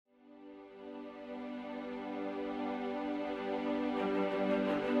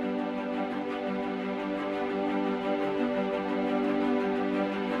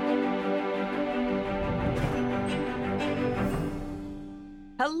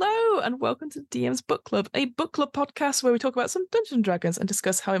Hello and welcome to DM's Book Club, a book club podcast where we talk about some Dungeons and Dragons and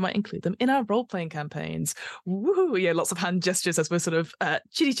discuss how we might include them in our role-playing campaigns. Woohoo! Yeah, lots of hand gestures as we're sort of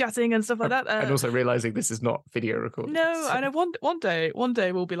chitty-chatting and stuff like that. And also realizing this is not video recording. No, I know one day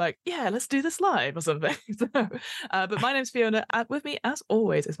we'll be like, yeah, let's do this live or something. But my name's Fiona, and with me, as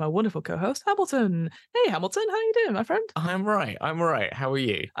always, is my wonderful co-host, Hamilton. Hey, Hamilton, how are you doing, my friend? I'm right. How are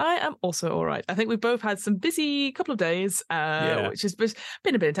you? I am also all right. I think we've both had some busy couple of days, which has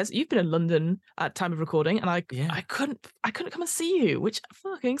been a bit intense. You've been in London at time of recording, and I couldn't come and see you, which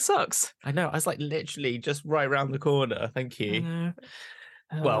fucking sucks. I know. I was like literally just right around the corner. Thank you.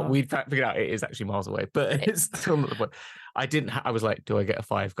 Well, we figured out it is actually miles away, but it's still not the point. I was like, do I get a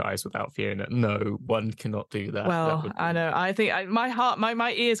Five Guys without Fiona? No, one cannot do that. Well, I know. I think my heart,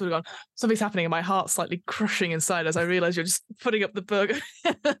 my ears would have gone, something's happening, and my heart's slightly crushing inside as I realised you're just putting up the burger.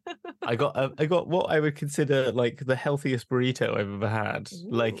 I got what I would consider like the healthiest burrito I've ever had. Ooh.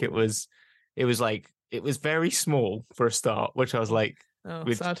 Like it was very small for a start, which I was like,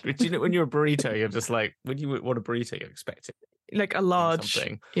 sad. You know, when you're a burrito, you're just like, when you want a burrito, you expect it like a large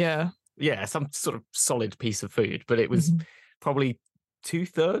something. Yeah, some sort of solid piece of food, but it was probably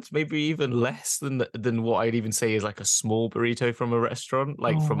 2/3, maybe even less than what I'd even say is like a small burrito from a restaurant,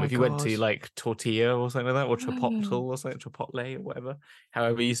 like if you went to like Tortilla or something like that, or Chipotle or something, Chipotle or whatever,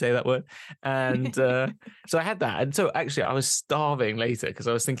 however you say that word. And so I had that, and so actually I was starving later because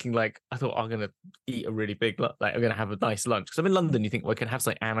I was thinking like, I thought I'm gonna eat a really big, like I'm gonna have a nice lunch because I'm in London. You think, well, I can have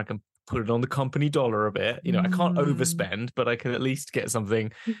something and I can put it on the company dollar a bit. You know, I can't overspend, but I can at least get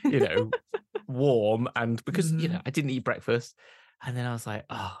something, you know, warm. And because you know I didn't eat breakfast. And then I was like,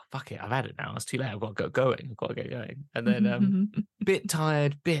 oh, fuck it. I've had it now. It's too late. I've got to get going. And then bit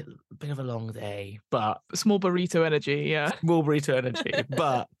tired, bit of a long day, but small burrito energy. Yeah. Small burrito energy.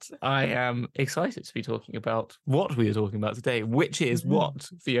 But I am excited to be talking about what we are talking about today, which is what,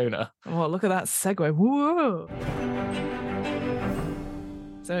 Fiona? Oh, look at that segue. Whoa.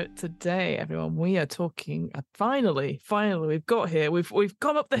 So today, everyone, we are talking, finally, we've got here. We've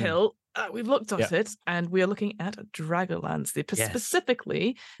come up the hill. We've looked at it, and we are looking at Dragonlance,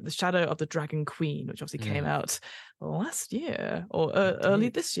 specifically the Shadow of the Dragon Queen, which obviously came out last year or early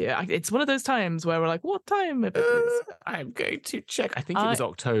this year. It's one of those times where we're like, what time? I'm going to check. I think it was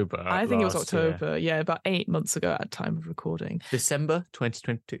October. I think it was October. Yeah, about 8 months ago at time of recording. December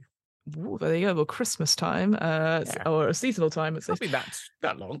 2022. Ooh, there you go. Well, Christmas time, or a seasonal time. It's not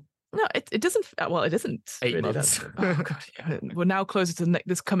that long. No, it doesn't. Well, it isn't 8 really. months. Oh god, yeah. We're now closer to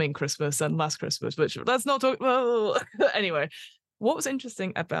this coming Christmas than last Christmas, which let's not talk. Well, anyway, what was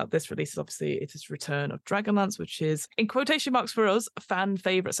interesting about this release is obviously it is return of Dragonlance, which is in quotation marks for us a fan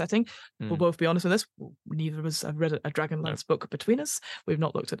favorite setting. We'll both be honest with this. Neither of us have read a Dragonlance book between us. We've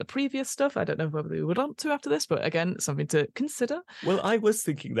not looked at the previous stuff. I don't know whether we would want to after this, but again, something to consider. Well, I was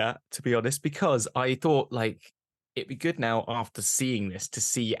thinking that, to be honest, because I thought like, it'd be good now after seeing this to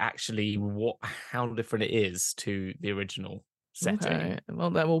see actually how different it is to the original setting. Okay. Well,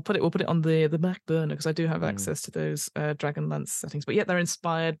 then we'll put it on the back burner because I do have access to those Dragonlance settings. But yeah, they're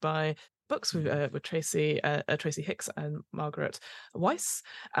inspired by books with Tracy Hicks and Margaret Weiss,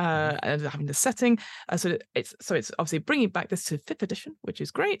 and having the setting. So it's obviously bringing back this to 5th edition, which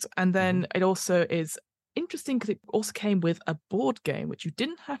is great, and then it also is interesting because it also came with a board game which you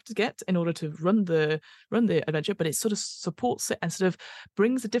didn't have to get in order to run the adventure, but it sort of supports it and sort of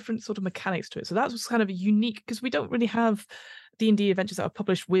brings a different sort of mechanics to it. So that was kind of unique because we don't really have D&D adventures that are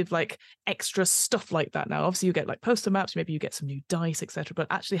published with like extra stuff like that now. Obviously you get like poster maps, maybe you get some new dice, etc., but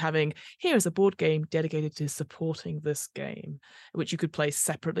actually having here is a board game dedicated to supporting this game, which you could play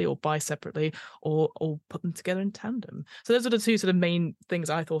separately or buy separately or put them together in tandem. So those are the two sort of main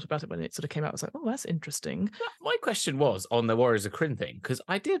things I thought about it when it sort of came out. I was like, oh, that's interesting. My question was on the Warriors of Krynn thing, because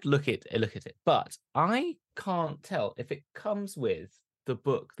I did look at it, but I can't tell if it comes with the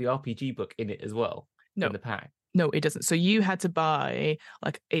book, the RPG book in it as well. No. In the pack. No, it doesn't. So you had to buy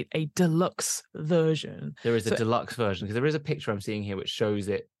like a deluxe version. There is a deluxe version because there is a picture I'm seeing here which shows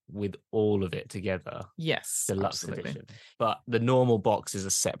it with all of it together. Yes, deluxe absolutely. edition. But the normal box is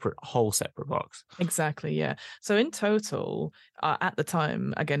a whole separate box. Exactly, yeah. So in total, at the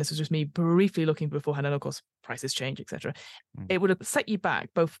time, again, this was just me briefly looking beforehand, and of course, prices change, etc. It would have set you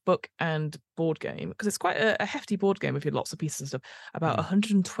back, both book and board game, because it's quite a hefty board game with lots of pieces and stuff, about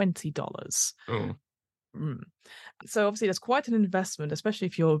 $120. Oh. Mm. So obviously there's quite an investment, especially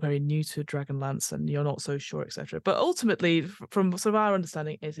if you're very new to Dragonlance and you're not so sure, etc. But ultimately, from sort of our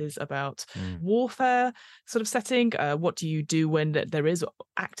understanding, it is about Mm. warfare sort of setting. What do you do when there is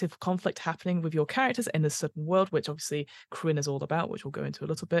active conflict happening with your characters in a certain world, which obviously Kryn is all about, which we'll go into a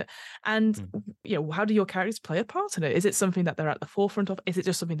little bit. And Mm. how do your characters play a part in it? Is it something that they're at the forefront of? Is it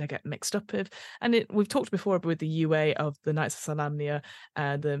just something they get mixed up with? And we've talked before with the UA of the Knights of Salamnia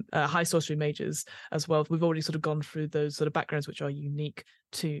and the High Sorcery Mages as well. We've already sort of gone through those sort of backgrounds which are unique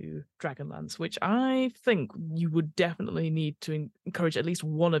to Dragonlance, which I think you would definitely need to encourage at least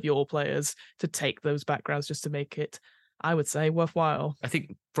one of your players to take those backgrounds just to make it, I would say, worthwhile. I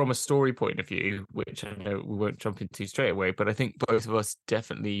think from a story point of view, which I know we won't jump into straight away, but I think both of us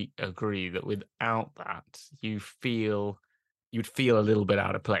definitely agree that without that, you'd feel a little bit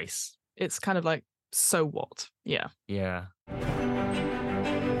out of place. It's kind of like, so what? Yeah. Yeah.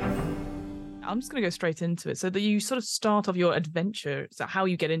 I'm just going to go straight into it. So that you sort of start off your adventure, so how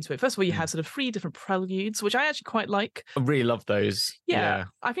you get into it. First of all, you have sort of 3 different preludes, which I actually quite like. I really love those. Yeah.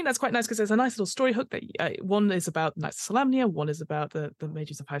 I think that's quite nice because there's a nice little story hook that one is about Knights of Salamnia, one is about the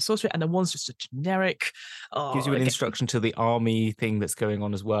Mages of High Sorcery, and then one's just a generic. Gives you an introduction to the army thing that's going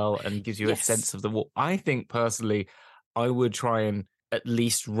on as well, and gives you a sense of the war. I think personally, I would try and at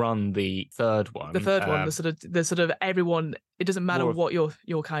least run the third one. The third one, the sort of everyone. It doesn't matter what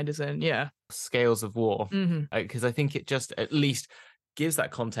your kind is in. Yeah. Scales of War, because I think it just at least gives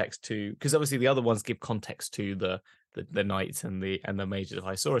that context to, because obviously the other ones give context to the knights and the mages of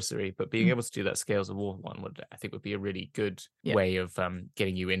high sorcery, but being able to do that Scales of War one I think would be a really good way of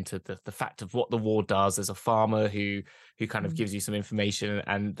getting you into the fact of what the war does. As a farmer who kind of gives you some information,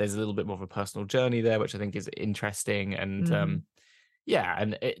 and there's a little bit more of a personal journey there, which I think is interesting, and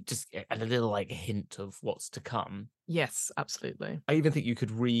and it just a little like hint of what's to come. Yes, absolutely. I even think you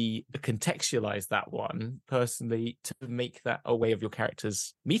could recontextualize that one personally to make that a way of your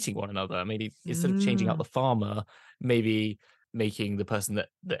characters meeting one another. Maybe instead of changing out the farmer, maybe making the person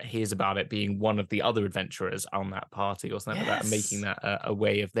that hears about it being one of the other adventurers on that party or something like that, and making that a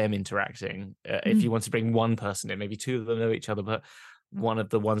way of them interacting. If you want to bring one person in, maybe 2 of them know each other, but one of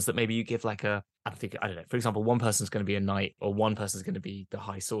the ones that maybe you give like I don't know, for example, one person's going to be a knight or one person's going to be the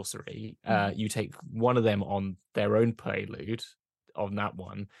high sorcery. You take one of them on their own prelude on that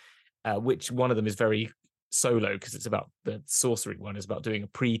one, which one of them is very solo because it's about the sorcery one is about doing a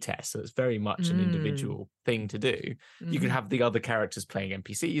pre-test, so it's very much an individual thing to do. You could have the other characters playing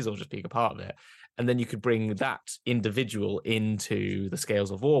NPCs or just being a part of it, and then you could bring that individual into the Scales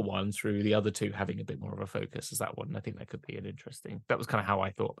of War one through the other 2 having a bit more of a focus as that one. I think that could be an interesting. That was kind of how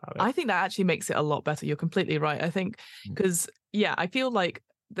I thought about it. I think that actually makes it a lot better. You're completely right. I think because I feel like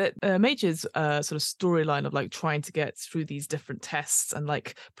that Mage's sort of storyline of like trying to get through these different tests and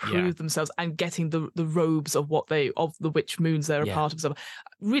like prove themselves and getting the robes of the witch moons they're a part of, so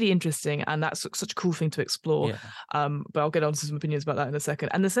really interesting, and that's such a cool thing to explore. But I'll get on to some opinions about that in a second.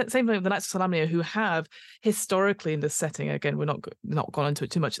 And the same thing with the Knights of Salamnia, who have historically in this setting, again, we're not gone into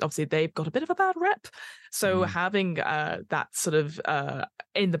it too much, obviously they've got a bit of a bad rep, so having that sort of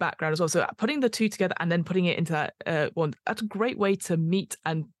in the background as well, so putting the 2 together and then putting it into that one, that's a great way to meet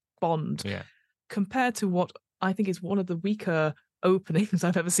and bond, compared to what I think is one of the weaker openings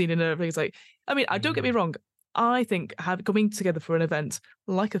I've ever seen in a thing. Like, I mean, don't get me wrong, I think coming together for an event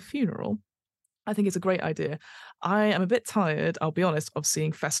like a funeral, I think it's a great idea. I am a bit tired, I'll be honest, of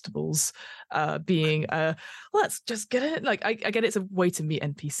seeing festivals being let's just get it. Like I get it's a way to meet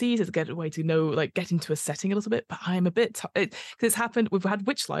NPCs, it's a way to know, like, get into a setting a little bit. But I'm a bit because it's happened. We've had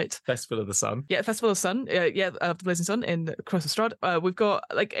Witchlight, Festival of the Sun, Festival of the Sun, the Blazing Sun in Cross of Strahd. We've got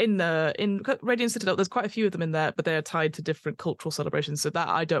like in Radiant Citadel, there's quite a few of them in there, but they are tied to different cultural celebrations. So that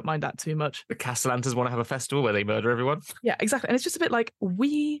I don't mind that too much. The Castellantas want to have a festival where they murder everyone. Yeah, exactly, and it's just a bit like,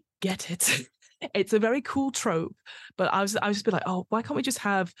 we get it. It's a very cool trope, but I was just a bit like, oh, why can't we just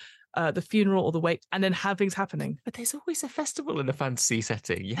have the funeral or the wake and then have things happening? But there's always a festival in a fantasy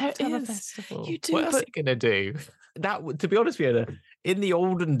setting. You have to have a festival. You do. What else are you going to do? That, to be honest with you, in the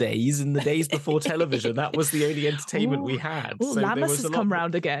olden days, in the days before television, that was the only entertainment we had. So Lammas has come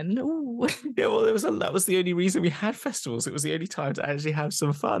round again. Ooh. Yeah, well, that was the only reason we had festivals. It was the only time to actually have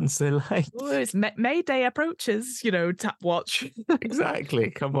some fun. So, like, it's May Day approaches, tap watch. Exactly.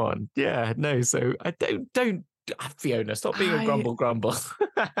 Come on. Yeah, no. So I don't. Fiona, stop being a grumble.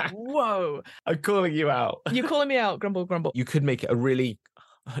 Whoa. I'm calling you out. You're calling me out, grumble. You could make it a really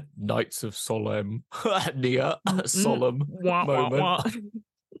Knights of Solemn, solemn moment.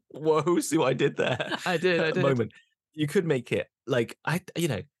 Whoa, see what I did there? I did. Moment. You could make it like,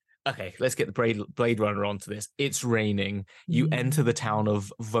 okay, let's get the Blade Runner onto this. It's raining. You enter the town Mm.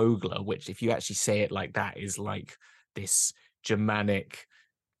 of Vogler, which, if you actually say it like that, is like this Germanic,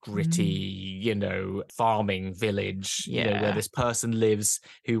 gritty, Mm. farming village, where Yeah. this person lives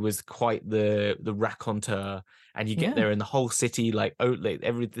who was quite the raconteur. And you get Yeah. there, and the whole city,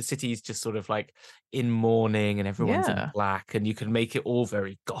 the city is just sort of like in mourning, and everyone's in Yeah. black, and you can make it all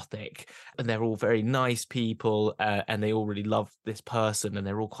very gothic, and they're all very nice people, and they all really love this person, and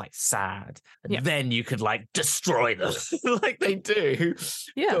they're all quite sad. And Yeah. then you could like destroy them like they do,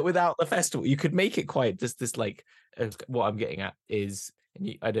 Yeah. but without the festival. You could make it quite just this like what I'm getting at is,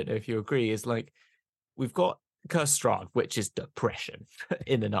 and I don't know if you agree, is like we've got Curse Strahd, which is depression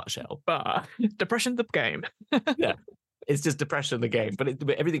in a nutshell. But depression the game. Yeah, it's just depression the game, but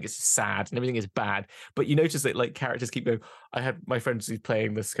everything is sad and everything is bad. But you notice that like characters keep going. I had my friends who's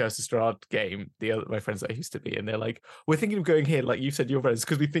playing this Curse of Strahd game, my friends that I used to be, and they're like, we're thinking of going here, like you said, your friends,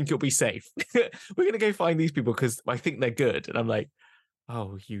 because we think you'll be safe. We're gonna go find these people because I think they're good. And I'm like,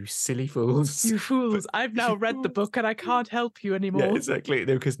 oh, you silly fools. You fools. I've now read the book and I can't help you anymore. Yeah, exactly.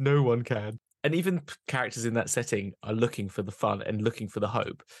 No, because no one can. And even characters in that setting are looking for the fun and looking for the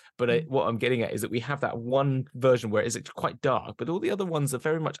hope. But what I'm getting at is that we have that one version where it's quite dark, but all the other ones are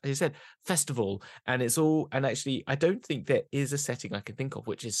very much, as you said, festival. And actually, I don't think there is a setting I can think of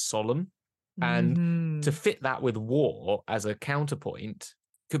which is solemn. And to fit that with war as a counterpoint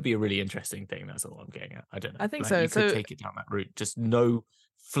could be a really interesting thing. That's all I'm getting at. I don't know. I think like, so. You could take it down that route. Just no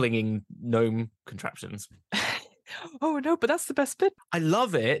flinging gnome contraptions. Oh no, but that's the best bit. I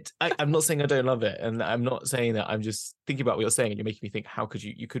love it. I'm not saying I don't love it, and I'm not saying that. I'm just thinking about what you're saying, and you're making me think: how could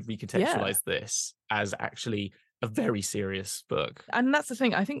you could recontextualize this as actually a very serious book? And that's the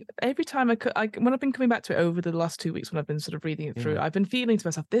thing. I think every time when I've been coming back to it over the last 2 weeks, when I've been sort of reading it through, I've been feeling to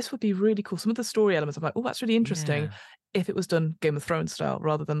myself, this would be really cool. Some of the story elements, I'm like, oh, that's really interesting. Yeah. If it was done Game of Thrones style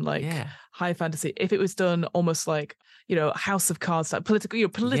rather than like high fantasy, if it was done almost like, House of Cards style,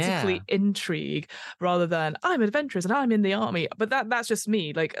 politically intrigue rather than I'm adventurous and I'm in the army. But that's just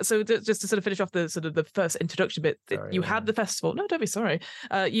me. Like, so just to sort of finish off the sort of the first introduction bit, you had the festival. No, don't be sorry.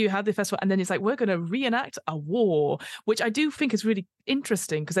 You had the festival, and then it's like, we're going to reenact a war, which I do think is really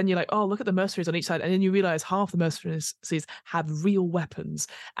interesting, because then you're like, oh, look at the mercenaries on each side, and then you realize half the mercenaries have real weapons,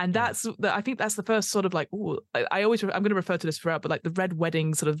 and I think that's the first sort of like, oh, I'm going to refer to this throughout, but like the Red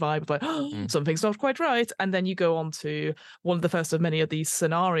Wedding sort of vibe of like, oh, something's not quite right, and then you go on to one of the first of many of these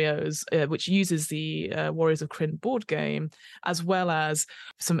scenarios, which uses the Warriors of Krynn board game, as well as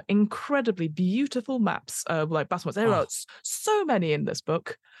some incredibly beautiful maps, like battle maps. There are so many in this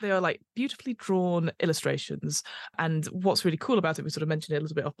book. They are like beautifully drawn illustrations, and what's really cool about it, we sort of mentioned it a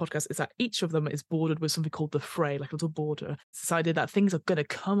little bit off podcast, is that each of them is bordered with something called the fray, like a little border. It's decided that things are going to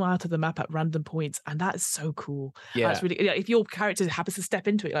come out of the map at random points, and that is so cool. Yeah, that's really, if your character happens to step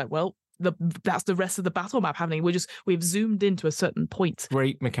into it, like, well, that's the rest of the battle map happening. We've zoomed into a certain point.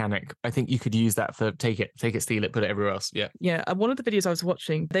 Great mechanic. I think you could use that for take it, steal it, put it everywhere else. Yeah. One of the videos I was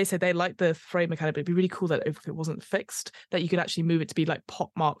watching, they said they liked the frame mechanic, but it'd be really cool that if it wasn't fixed, that you could actually move it to be like pot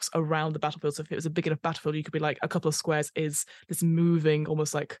marks around the battlefield. So if it was a big enough battlefield, you could be like, a couple of squares is this moving,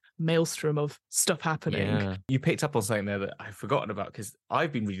 almost like maelstrom of stuff happening. Yeah. You picked up on something there that I've forgotten about, because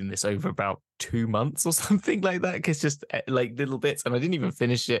I've been reading this over about 2 months or something like that, because just like little bits, and I didn't even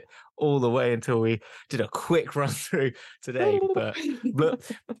finish it all the way until we did a quick run through today.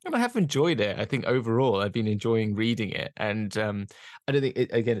 But I have enjoyed it. I think overall I've been enjoying reading it, and I don't think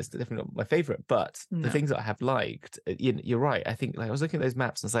it's definitely not my favorite, but the things that I have liked, you're right. I think, like, I was looking at those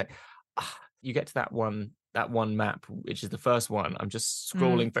maps and it's like, you get to that one map, which is the first one. I'm just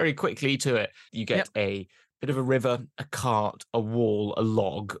scrolling very quickly to it. You get a bit of a river, a cart, a wall, a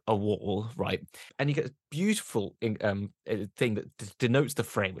log, a wall, right? And you get a beautiful thing that denotes the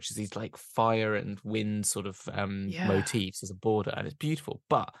frame, which is these like fire and wind sort of motifs as a border, and it's beautiful.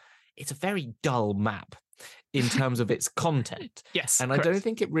 But it's a very dull map in terms of its content. Yes, and correct. I don't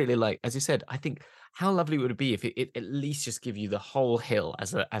think it really, like, as you said, I think how lovely would it be if it at least just give you the whole hill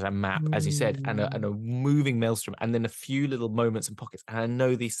as a map, as you said, and a moving maelstrom, and then a few little moments and pockets. And I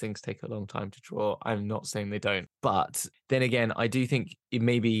know these things take a long time to draw. I'm not saying they don't. But then again, I do think it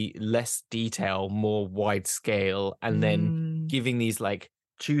may be less detail, more wide scale, and then giving these, like,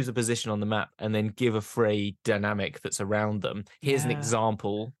 choose a position on the map and then give a fray dynamic that's around them. Here's an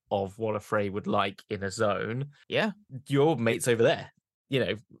example of what a fray would like in a zone. Yeah, your mate's over there.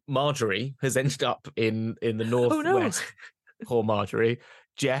 Marjorie has ended up in the northwest. poor Marjorie.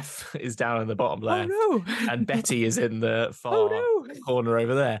 Jeff is down in the bottom Oh left, and no! Betty is in the far Oh no! corner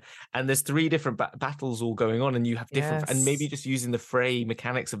over there. And there's three different battles all going on, and you have different, and maybe Yes. just using the fray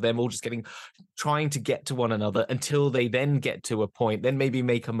mechanics of them all just trying to get to one another until they then get to a point, then maybe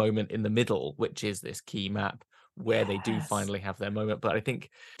make a moment in the middle, which is this key map where they do Yes. finally have their moment. But I think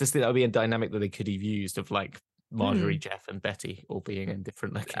just think that would be a dynamic that they could have used of like Marjorie, Hmm. Jeff, and Betty all being in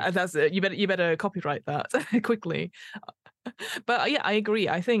different locations. That's you better copyright that quickly. But yeah, I agree.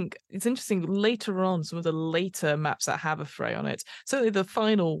 I think it's interesting later on, some of the later maps that have a fray on it. Certainly the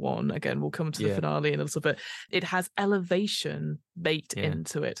final one, again, we'll come to the Yeah, finale in a little bit. It has elevation baked yeah,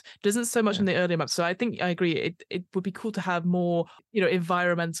 into it. Doesn't so much yeah, in the earlier maps. So I think I agree. It would be cool to have more,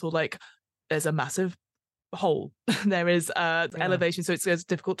 environmental, like there's a massive hole. There is yeah. elevation, so it's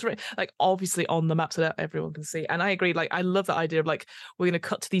difficult to like obviously on the map so that everyone can see. And I agree. Like I love that idea of like we're going to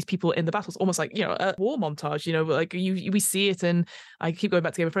cut to these people in the battles, almost like a war montage. Like we see it, and I keep going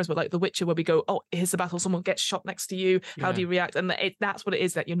back to Game of Thrones, but like The Witcher, where we go, oh, here's the battle, someone gets shot next to you. How do Yeah. you react? And that's what it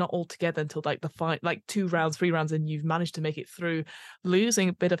is. That you're not all together until like the fight, like 2 rounds, 3 rounds, and you've managed to make it through, losing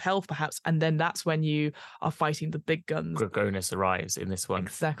a bit of health perhaps, and then that's when you are fighting the big guns. Dragonus arrives in this one.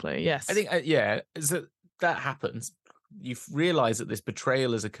 Exactly. Yes. I think, so that happens. You realize that this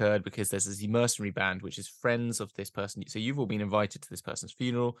betrayal has occurred because there's this mercenary band, which is friends of this person. So you've all been invited to this person's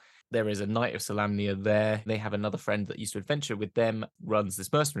funeral. There is a Knight of Solamnia there. They have another friend that used to adventure with them, runs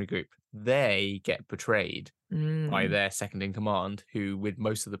this mercenary group. They get betrayed by Mm. their second in command, who, with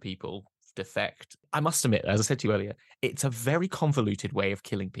most of the people, defect. I must admit, as I said to you earlier, it's a very convoluted way of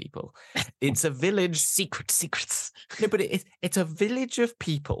killing people. It's a village Secrets. No, but it's a village of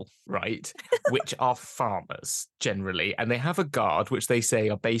people, right? Which are farmers generally, and they have a guard, which they say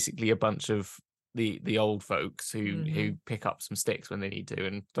are basically a bunch of the old folks who pick up some sticks when they need to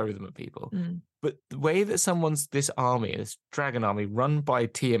and throw them at people. Mm. But the way that this army, this dragon army, run by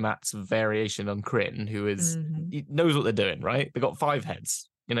Tiamat's variation on Kryn, who is Mhm. he knows what they're doing, right? They got 5 heads,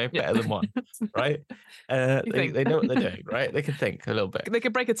 Yeah. better than one, right? You They think they know what they're doing, right? They can think a little bit. they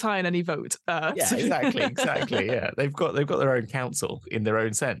could break a tie in any vote. Yeah, exactly. Yeah, they've got their own council in their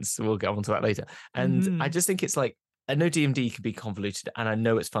own sense. We'll get on to that later. And I Mhm. just think it's like I know D&D can be convoluted, and I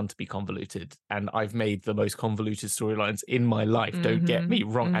know it's fun to be convoluted. And I've made the most convoluted storylines in my life. Don't get Mhm. me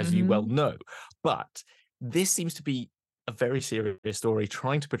wrong, as you well Mhm. know. But this seems to be a very serious story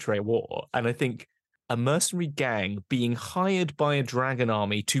trying to portray war, and I think a mercenary gang being hired by a dragon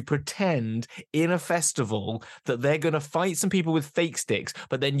army to pretend in a festival that they're going to fight some people with fake sticks,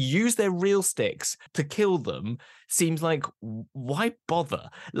 but then use their real sticks to kill them seems like why bother?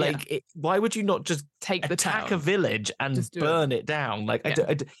 Yeah. Why would you not just Take the attack a town. village and Just do it. burn it down?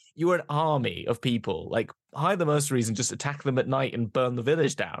 Yeah. You're an army of people. Like, hire the mercenaries and just attack them at night and burn the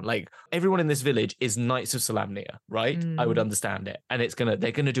village down. Like, everyone in this village is Knights of Solamnia, right? I would Mm. understand it. And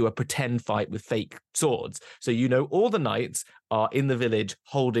they're gonna do a pretend fight with fake swords. So all the knights are in the village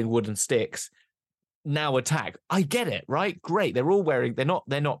holding wooden sticks. Now attack. I get it, right? Great.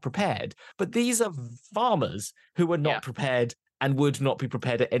 They're not prepared. But these are farmers who are Yeah. not prepared and would not be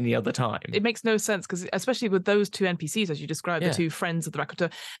prepared at any other time. It makes no sense because especially with those two NPCs, as you described, the Yeah. two friends of the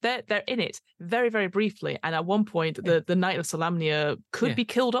raconteur, they're in it very, very briefly. And at one point, Yeah. the Knight of Solamnia could Yeah. be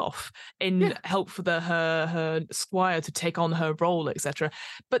killed off in Yeah. help for her squire to take on her role, etc.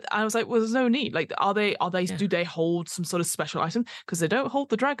 But I was like, well, there's no need. Like, Yeah. do they hold some sort of special item? Because they don't hold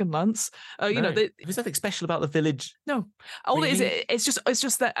the Dragonlance. No. There's nothing special about the village. No, all it is, Really? it's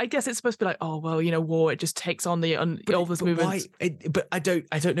just that I guess it's supposed to be like, oh well, war. It just takes on all this But movement. why? But I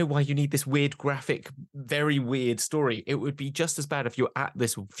don't know why you need this weird graphic, very weird story. It would be just as bad if you're at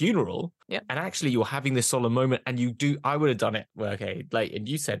this funeral, Yeah. and actually you're having this solemn moment, and you do. I would have done it. Well, okay, like and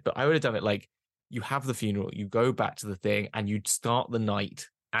you said, but I would have done it like you have the funeral, you go back to the thing, and you'd start the night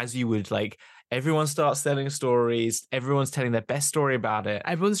as you would like. Everyone starts telling stories. Everyone's telling their best story about it.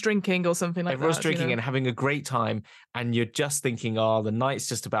 Everyone's drinking or something like Everyone's that. drinking and having a great time, and you're just thinking, "Oh, the night's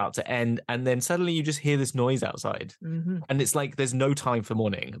just about to end," and then suddenly you just hear this noise outside, Mhm. and it's like there's no time for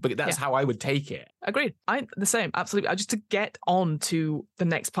morning. But that's Yeah. how I would take it. Agreed. I the same. Absolutely. I just to get on to the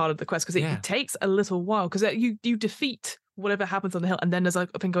next part of the quest because Yeah. it takes a little while because you defeat whatever happens on the hill and then there's like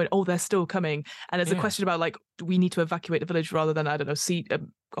a thing going, oh, they're still coming, and there's a Yeah. question about like, do we need to evacuate the village rather than I don't know,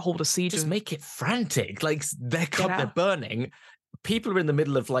 hold a siege? Just make it frantic. Like they're out. burning. People are in the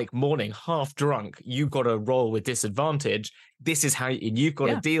middle of like morning, half drunk. You got to roll with disadvantage. This is how you've got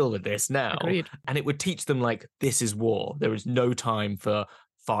to Yeah. deal with this now. Agreed. And it would teach them like this is war. There is no time for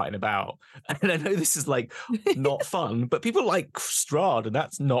farting about. And I know this is like not fun, but people like Strahd, and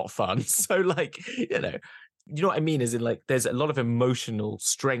that's not fun. So like you know what I mean? As in, like, there's a lot of emotional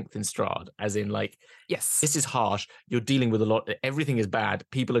strength in Strahd, as in, like, Yes. this is harsh. You're dealing with a lot. Everything is bad.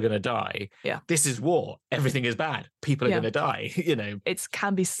 People are going to die. Yeah. This is war. Everything is bad. People are going to die, you know. It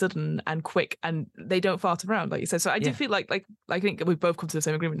can be sudden and quick, and they don't fart around, like you said. So I do feel like I think we've both come to the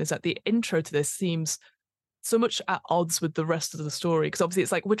same agreement, is that the intro to this seems so much at odds with the rest of the story, because obviously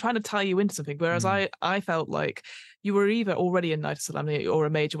it's like we're trying to tie you into something, whereas I felt like you were either already a Knight of Solamnia or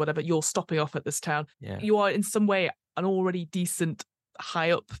a mage or whatever, you're stopping off at this town. You are in some way an already decent high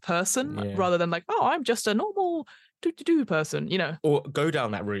up person, rather than like, oh, I'm just a normal do person, you know. Or go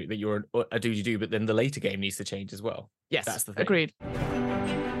down that route that you're a do, but then the later game needs to change as well. Yes, that's the thing. Agreed.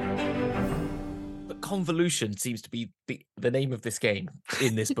 Convolution seems to be the name of this game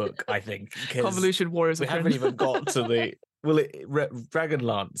in this book, I think. Convolution Warriors. We haven't even got to the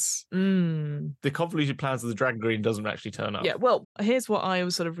Dragonlance. The convolution plans of the Dragon Green doesn't actually turn up. Yeah, well, here's what I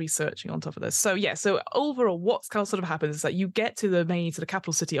was sort of researching on top of this. So overall, what's kind of sort of happens is that you get to the main sort of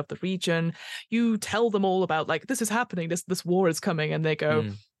capital city of the region, you tell them all about, like, this is happening, this war is coming, and they go,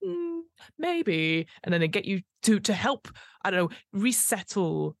 maybe, and then they get you to help, I don't know,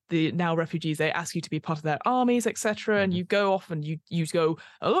 resettle the now refugees. They ask you to be part of their armies, etc. And you go off and you go,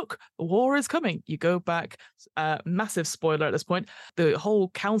 oh, look, the war is coming. You go back, massive spoiler at this point, the whole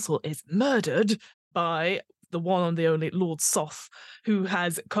council is murdered by the one and the only Lord Soth, who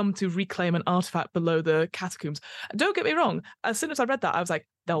has come to reclaim an artifact below the catacombs. Don't get me wrong, as soon as I read that, I was like,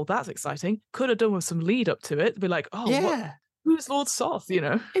 oh, that's exciting. Could have done with some lead up to it. Be like, oh, yeah. Who's Lord Soth, you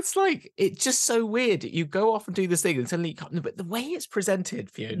know? It's like, it's just so weird. You go off and do this thing and suddenly you can't, but the way it's presented,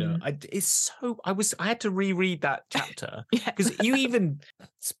 Fiona, is so, I had to reread that chapter. Because you even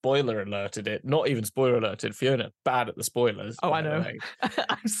spoiler alerted it, not even spoiler alerted. Fiona, bad at the spoilers. Oh, I know.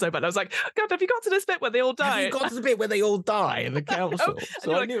 I'm so bad. I was like, God, have you got to this bit where they all die? Have you got to the bit where they all die in the council?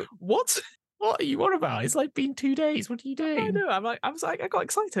 So I knew, what? What are you on about? It's like been 2 days. What are you doing? I know. I was like, I got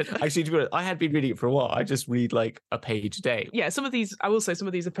excited. Actually, to be honest, I had been reading it for a while. I just read like a page a day. Yeah, some of these, I will say, some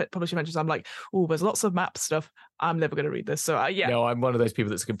of these are publishing mentions. I'm like, oh, there's lots of map stuff. I'm never going to read this. So yeah. No, I'm one of those people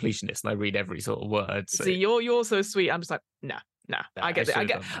that's a completionist, and I read every sort of word. So. See, you're so sweet. I'm just like, nah. I get it.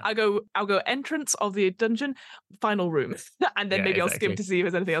 I'll go entrance of the dungeon, final room, and then maybe I'll skim to see if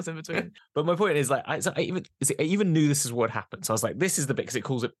there's anything else in between. But my point is, like, I even knew this is what happened. So I was like, this is the bit, because it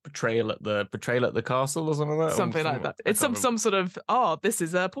calls it betrayal at the castle or something like that. Something like that. It's some sort of, this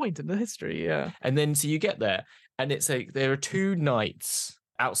is a point in the history, yeah. And then so you get there, and it's like there are 2 knights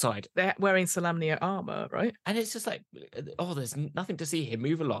outside. They're wearing Solamnia armor, right? And it's just like, oh, there's nothing to see here.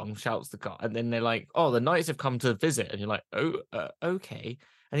 Move along, shouts the guard. And then they're like, oh, the knights have come to visit. And you're like, oh, okay.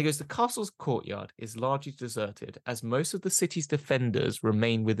 And he goes, the castle's courtyard is largely deserted, as most of the city's defenders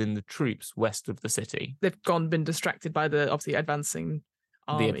remain within the troops west of the city. They've been distracted by the obviously advancing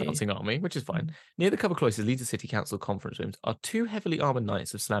army, which is fine. Near the cover cloisters leads the city council conference rooms are 2 heavily armored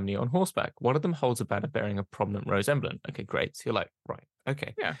knights of Solamnia on horseback. One of them holds a banner bearing a prominent rose emblem. Okay, great. So you're like, right,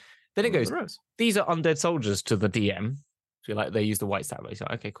 okay. Yeah. Then it goes, these are undead soldiers to the DM. So you're like, they use the white stat. So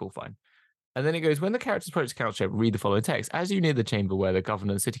like, okay, cool, fine. And then it goes, when the characters approach the council chamber, read the following text. As you near the chamber where the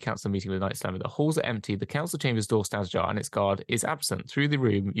governor and city council are meeting with the Knights Slammer, the halls are empty, the council chamber's door stands ajar, and its guard is absent. Through the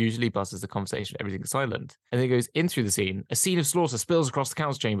room, usually buzzes the conversation, everything is silent. And then it goes, in through the scene, a scene of slaughter spills across the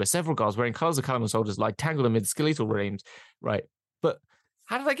council chamber. Several guards wearing colours of Caliban soldiers lie tangled amid skeletal remains. Right. But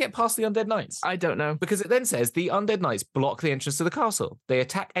how did I get past the undead knights? I don't know. Because it then says the undead knights block the entrance to the castle. They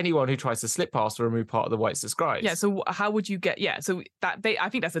attack anyone who tries to slip past or remove part of the white's disguise. Yeah, so how would you get... Yeah, so I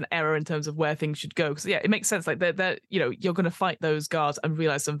think that's an error in terms of where things should go. Because, yeah, it makes sense. Like, they're you're going to fight those guards and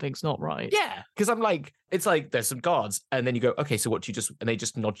realize something's not right. Yeah, because I'm like... It's like, there's some guards, and then you go, okay, so what do you just... And they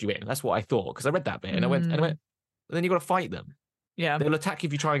just nod you in. That's what I thought, because I read that bit, and I went, and then you got to fight them. Yeah. They'll attack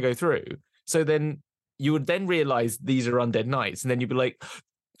if you try and go through. So then you would then realize these are undead knights, and then you'd be like...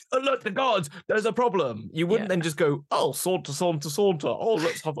 Alert the guards, there's a problem. You wouldn't then just go, oh, saunter. Oh,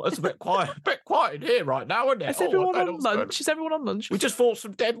 let's a bit quiet here right now, isn't it? Is everyone on lunch? Is everyone on lunch? We just fought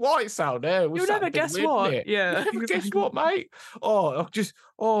some dead whites out there. You'll never guess what. Yeah. You never guess what, mate?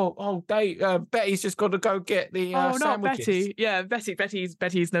 Betty's just got to go get the not sandwiches. Betty. Yeah,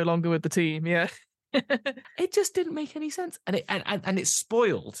 Betty's no longer with the team. Yeah. It just didn't make any sense. And it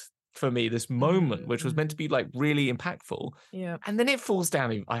spoiled for me this moment, which was meant to be like really impactful, and then it falls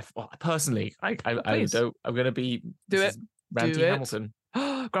down. I'm going to be Randy Hamilton.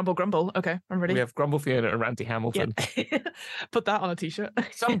 Grumble. Okay, I'm ready. We have Grumble Fiona and Randy Hamilton. Yeah. Put that on a t-shirt.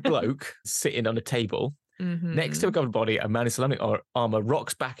 Some bloke sitting on a table next to a governed body, a man in Solamnic armor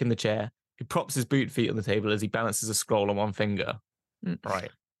rocks back in the chair. He props his boot feet on the table as he balances a scroll on one finger.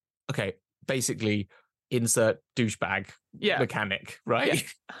 Right. Okay. Basically, insert douchebag mechanic, right?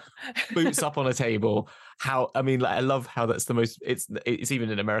 Boots up on a table. I love how that's the most, it's even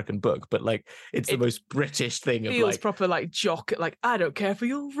an American book, but like it's the most British thing of feels like proper like jock, like I don't care for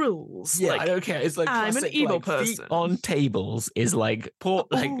your rules. Yeah, like, I don't care. It's like I'm classic, an evil like, person. feet on tables is like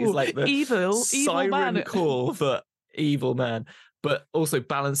is like the evil siren man. call for evil man, but also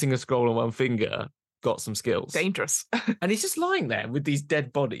balancing a scroll on one finger got some skills. Dangerous. And he's just lying there with these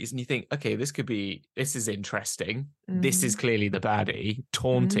dead bodies, and you think, okay, this is interesting. This is clearly the baddie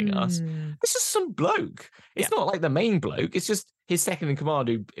taunting us. It's just some bloke. It's not like the main bloke. It's just his second in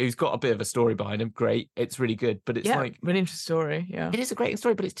command who's got a bit of a story behind him. Great. It's really good. But it's like really interesting story. Yeah. It is a great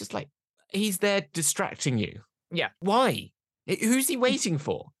story, but it's just like he's there distracting you. Yeah. Why? Who's he waiting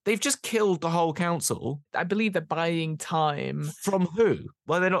for? They've just killed the whole council. I believe they're buying time. From who?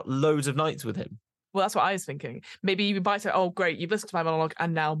 Why are there not loads of knights with him? Well, that's what I was thinking. Maybe you buy it. Oh, great! You've listened to my monologue,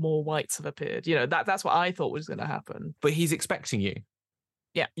 and now more whites have appeared. You know, that's what I thought was going to happen. But he's expecting you.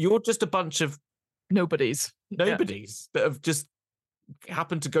 Yeah, you're just a bunch of nobodies that have just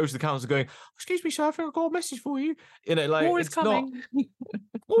happened to go to the council, going, "Excuse me, sir, I think I got a message for you." You know, like war is coming.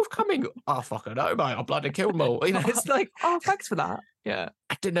 War's coming. Oh, fuck, I know, mate. I bloody killed them all. You know, it's like, oh, thanks for that. Yeah,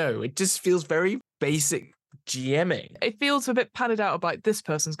 I don't know. It just feels very basic GMing. It feels a bit padded out of like this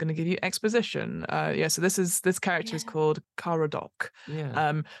person's going to give you exposition. So this character is called Caradoc.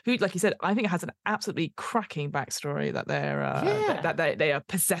 Who, like you said, I think has an absolutely cracking backstory that they are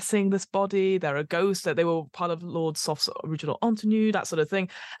possessing this body. They're a ghost. That they were part of Lord Soft's original entourage, that sort of thing.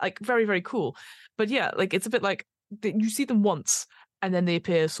 Like very, very cool. But yeah, like it's a bit like you see them once and then they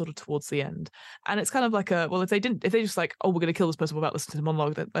appear sort of towards the end. And it's kind of like if they just like, oh, we're going to kill this person without listening to the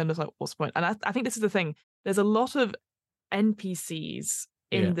monologue, then it's like, what's the point? And I think this is the thing. There's a lot of NPCs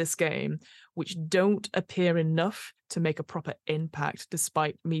in this game which don't appear enough to make a proper impact,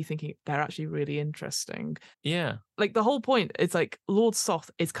 despite me thinking they're actually really interesting. Yeah. Like the whole point is like Lord Soth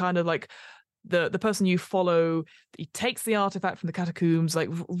is kind of like the person you follow. He takes the artifact from the catacombs, like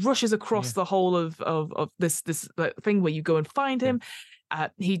rushes across the whole of this thing where you go and find him.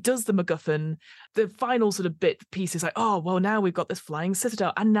 He does the MacGuffin. The final sort of piece is like, oh, well, now we've got this flying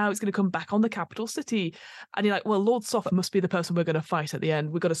citadel, and now it's going to come back on the capital city. And you're like, well, Lord Soth must be the person we're going to fight at the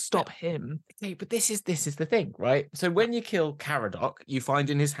end. We've got to stop him. Okay, but this is the thing, right? So when you kill Caradoc, you find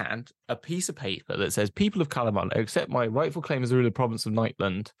in his hand a piece of paper that says, "People of Kalaman, accept my rightful claim as the ruler of the province of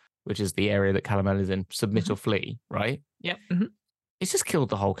Nightland," which is the area that Kalaman is in. Submit or flee, right? Yep. He's just killed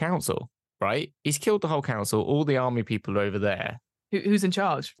the whole council, right? He's killed the whole council. All the army people are over there. Who's in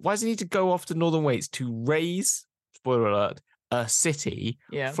charge? Why does he need to go off to Northern Waits to raise, spoiler alert, a city,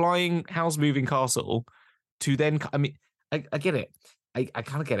 flying house-moving castle, to then... I mean, I get it. I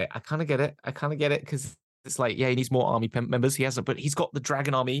kind of get it. I kind of get it, because it's like, he needs more army members. He hasn't, but he's got the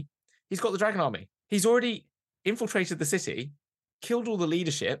dragon army. He's He's already infiltrated the city, killed all the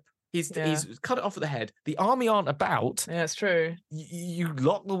leadership. He's cut it off at the head. The army aren't about. Yeah, it's true. You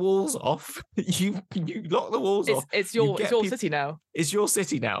lock the walls off. You lock the walls off. It's your city now. It's your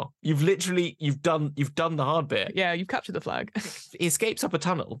city now. You've done the hard bit. Yeah, you've captured the flag. He escapes up a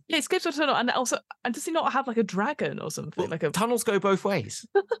tunnel. Yeah, he escapes up a tunnel, and does he not have like a dragon or something? Tunnels go both ways.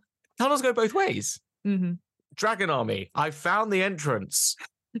 Tunnels go both ways. Mm-hmm. Dragon army. I found the entrance.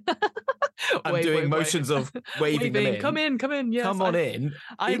 I'm doing motions of waving them in. Come in. Yes, come on in.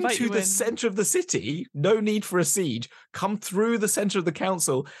 Into the center of the city. No need for a siege. Come through the center of the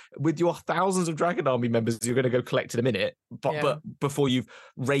council with your thousands of dragon army members you're going to go collect in a minute. But before you've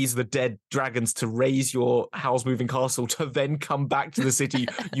raised the dead dragons to raise your house-moving castle to then come back to the city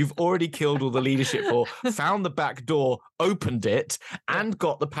you've already killed all the leadership for, found the back door, opened it, and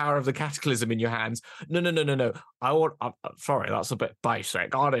got the power of the cataclysm in your hands. No. I'm sorry, that's a bit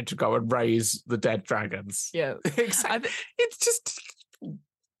basic. I need to go and raise the dead dragons. Yeah. Exactly. It's just...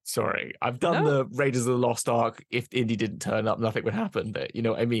 Sorry, I've done the Raiders of the Lost Ark. If Indy didn't turn up, nothing would happen. But you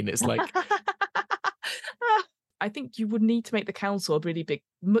know what I mean? It's like... I think you would need to make the council a really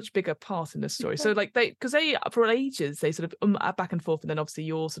much bigger part in this story. So like because they for ages they sort of back and forth, and then obviously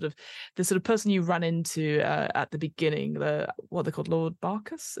you're sort of the sort of person you ran into at the beginning, what they're called, Lord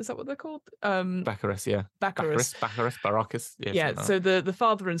Barcus, is that what they're called? Baccharis, yeah. Baccharis. Baracus. Yeah. So the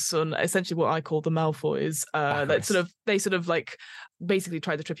father and son, essentially what I call the Malfoys, that they sort of like basically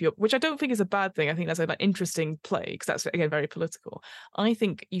try to trip you up, which I don't think is a bad thing. I think that's an interesting play, because that's again very political. I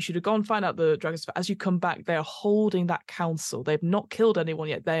think you should have gone find out the dragons, but as you come back, they are holding that council. They've not killed anyone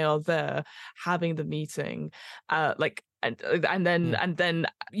yet. They are there having the meeting, and then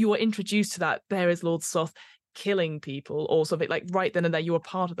you are introduced to that. There is Lord Soth killing people or something, like right then and there you are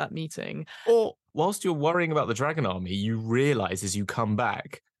part of that meeting. Or whilst you're worrying about the dragon army, you realize as you come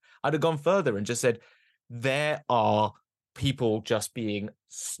back, I'd have gone further and just said, there are people just being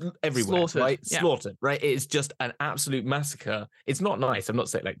everywhere, Slaughtered. right? Yeah. Slaughtered, right? It's just an absolute massacre. It's not nice. I'm not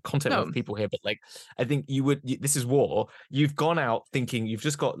saying like content of No. people here, but like I think this is war. You've gone out thinking you've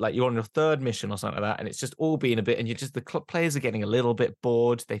just got like you're on your third mission or something like that, and it's just all being a bit, and you're just the players are getting a little bit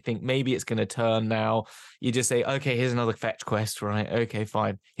bored. They think maybe it's going to turn now. You just say, okay, here's another fetch quest, right? Okay,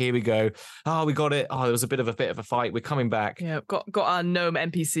 fine, here we go. Oh, we got it. Oh, there was a bit of a fight. We're coming back. Yeah, got our gnome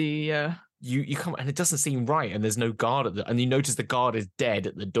NPC. Yeah. You come and it doesn't seem right, and there's no guard and you notice the guard is dead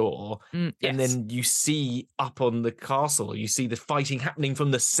at the door, yes. And then you see up on the castle, you see the fighting happening from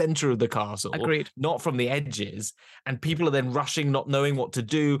the center of the castle. Agreed. Not from the edges, and people are then rushing, not knowing what to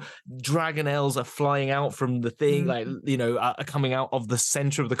do. Dragonels are flying out from the thing, like are coming out of the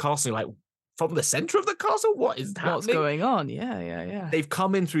center of the castle, like from the center of the castle? What is happening? What's going on? Yeah. They've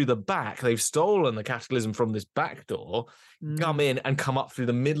come in through the back. They've stolen the cataclysm from this back door, come in and come up through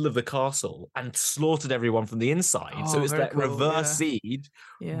the middle of the castle and slaughtered everyone from the inside. Oh, so it's that cool. reverse siege,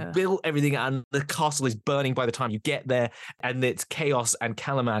 built everything, and the castle is burning by the time you get there, and it's chaos, and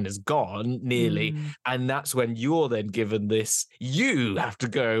Calaman is gone nearly. And that's when you're then given this, you have to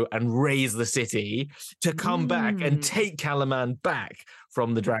go and raise the city to come back and take Calaman back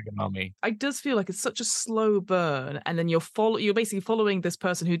from the dragon army. It does feel like it's such a slow burn, and then you're basically following this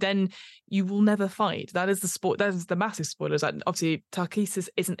person who then you will never fight. That is the massive spoilers. And obviously Tarkesis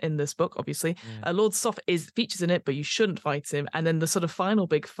isn't in this book, obviously. Lord Soth features in it, but you shouldn't fight him. And then the sort of final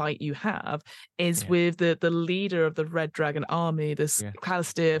big fight you have is with the leader of the Red Dragon army, this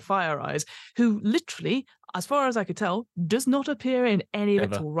Calistair Fire Eyes, who literally, as far as I could tell, does not appear in any of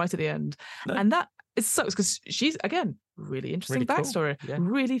it till right at the end. No. And that it sucks because she's, again, really interesting backstory. Cool.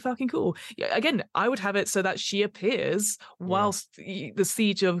 Really fucking cool. Again, I would have it so that she appears whilst the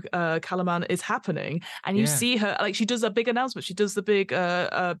siege of Calaman is happening, and you see her, like, she does a big announcement. She does the big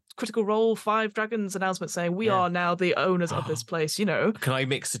Critical Role 5 Dragons announcement saying, we are now the owners of this place, Can I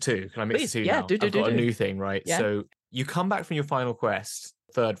mix the two? Please. The two Yeah, now? do. I've got a new thing, right? Yeah. So you come back from your final quest,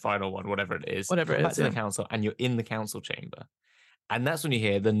 third final one, whatever it is. Whatever it is. Back to the council, and you're in the council chamber. And that's when you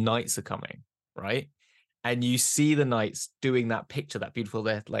hear the knights are coming, right? And you see the knights doing that picture, that beautiful,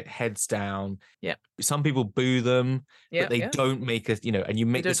 they're like heads down. Yeah. Some people boo them, but they don't make us, and you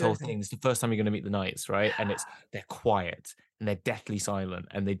make this whole thing. It's the first time you're going to meet the knights, right? And they're quiet and they're deathly silent,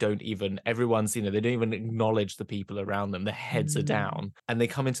 and they don't even, everyone's, they don't even acknowledge the people around them. Their heads are down, and they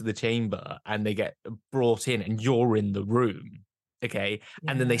come into the chamber and they get brought in, and you're in the room. Okay.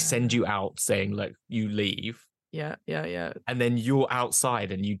 And then they send you out saying, look, you leave. Yeah. And then you're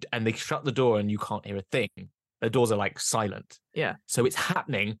outside, and they shut the door, and you can't hear a thing. The doors are like silent. Yeah. So it's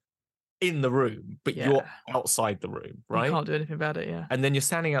happening in the room, but you're outside the room, right? You can't do anything about it, yeah. And then you're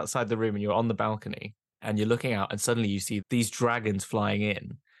standing outside the room, and you're on the balcony, and you're looking out, and suddenly you see these dragons flying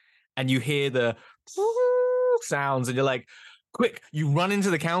in, and you hear the sounds, and you're like, quick, you run into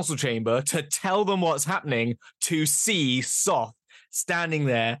the council chamber to tell them what's happening, to see Soth standing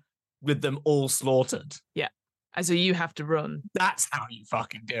there with them all slaughtered. Yeah. And so you have to run. That's how you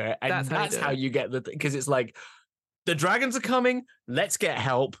fucking do it. And that's how you get because it's like, the dragons are coming, let's get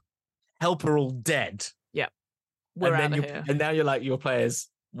help. Help are all dead. Yeah. We're out of here. And now you're like, your players,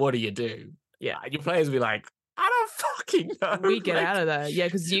 what do you do? Yeah. And your players will be like, I don't fucking know. We get out of there. Yeah,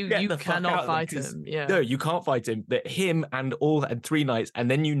 because you cannot fight him. Yeah. No, you can't fight him. That him and 3 knights, and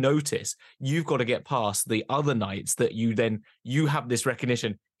then you notice you've got to get past the other knights that you have this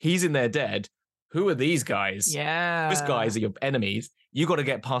recognition. He's in there dead. Who are these guys? Yeah. These guys are your enemies. You got to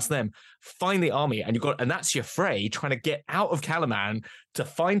get past them, find the army, and that's your fray, trying to get out of Calaman to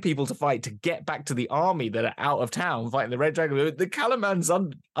find people to fight, to get back to the army that are out of town fighting the Red Dragon. The Calaman's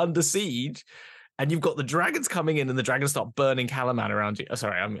under siege, and you've got the dragons coming in, and the dragons start burning Calaman around you. Oh,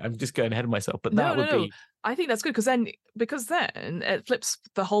 sorry, I'm just going ahead of myself, but that would be. I think that's good because then it flips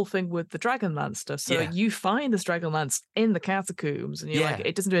the whole thing with the Dragonlance stuff. So you find this Dragonlance in the catacombs, and you're like,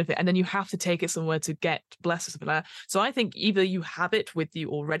 it doesn't do anything, and then you have to take it somewhere to get blessed or something like that. So I think either you have it with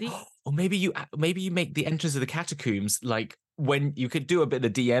you already, or maybe you make the entrance of the catacombs like when you could do a bit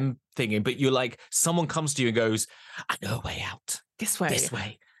of DM thing, but you're like, someone comes to you and goes, I know a way out. This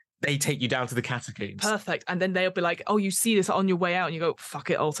way. They take you down to the catacombs. Perfect. And then they'll be like, oh, you see this on your way out, and you go, fuck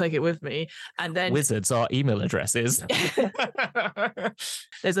it, I'll take it with me. And then wizards are email addresses.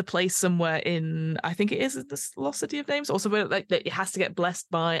 There's a place somewhere in, I think it is the Lost City of Names, also where it has to get blessed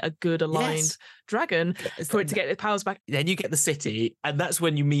by a good aligned dragon for it to get its powers back. Then you get the city, and that's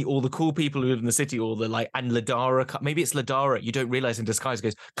when you meet all the cool people who live in the city, and Ladara, maybe it's Ladara, you don't realize in disguise,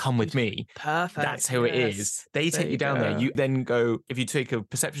 goes, come with me. Perfect. That's who it is. They take you down there. You then go, if you take a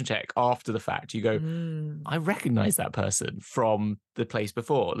perception check, check after the fact. You go, I recognize that person from the place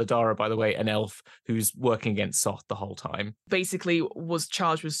before. Ladara, by the way, an elf who's working against Soth the whole time. Basically was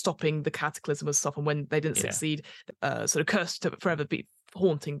charged with stopping the cataclysm of Soth, and when they didn't succeed, sort of cursed to forever be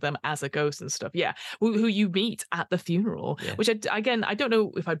haunting them as a ghost and stuff. Yeah, who you meet at the funeral, which I don't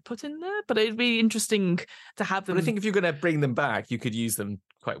know if I'd put in there, but it'd be interesting to have them. But I think if you're going to bring them back, you could use them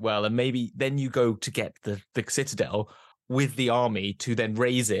quite well, and maybe then you go to get the Citadel with the army to then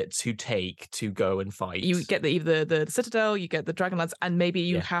raise it to go and fight. You get either the Citadel, you get the Dragonlance, and maybe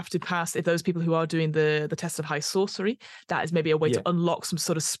you have to pass, if those people who are doing the test of high sorcery, that is maybe a way to unlock some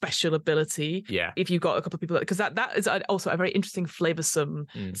sort of special ability. Yeah. If you've got a couple of people, because that is also a very interesting flavoursome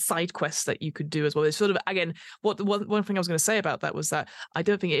side quest that you could do as well. It's sort of, again, one thing I was going to say about that was that I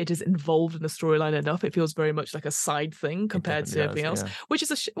don't think it is involved in the storyline enough. It feels very much like a side thing compared to everything else, which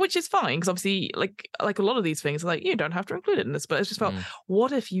is fine, because obviously, like a lot of these things, like, you don't have to include it in this, but it's just felt,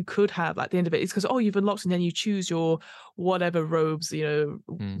 what if you could have, at the end of it, it's because you've unlocked and then you choose your whatever robes,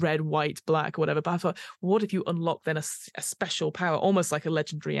 red, white, black, or whatever. But I thought, what if you unlock then a special power, almost like a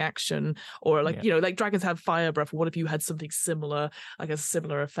legendary action, or like like dragons have fire breath. What if you had something similar, like a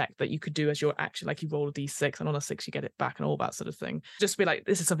similar effect that you could do as your action, like you roll a d6 and on a 6 you get it back and all that sort of thing. Just be like,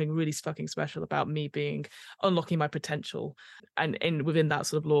 this is something really fucking special about me unlocking my potential and within that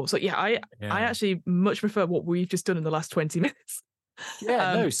sort of lore. So I actually much prefer what we've just done in the last 20 minutes.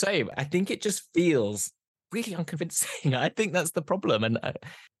 No, same. I think it just feels really unconvincing. I think that's the problem. And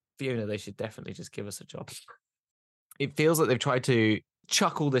Fiona, they should definitely just give us a job. It feels like they've tried to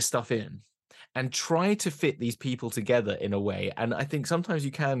chuck all this stuff in and try to fit these people together in a way. And I think sometimes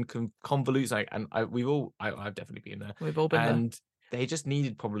you can convolute, I've definitely been there. We've all been there. And they just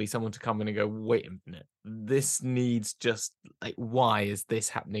needed probably someone to come in and go, wait a minute, this needs just, like, why is this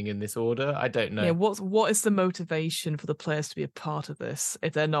happening in this order? I don't know. Yeah, what is the motivation for the players to be a part of this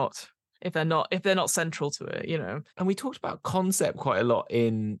if they're not central to it, And we talked about concept quite a lot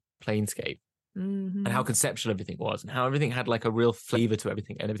in Planescape. And how conceptual everything was, and how everything had like a real flavor to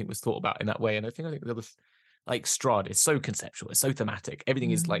everything, and everything was thought about in that way. And I think there was, like, Strahd is so conceptual, it's so thematic.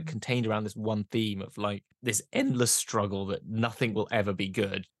 Everything is like contained around this one theme of like this endless struggle that nothing will ever be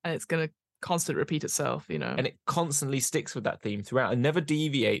good, and it's gonna constant repeat itself, and it constantly sticks with that theme throughout and never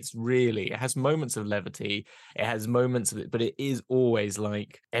deviates really. It has moments of levity, it has moments of it, but it is always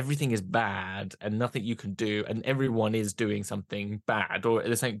like everything is bad and nothing you can do, and everyone is doing something bad, or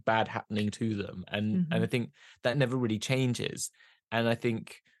there's something bad happening to them, and I think that never really changes. And I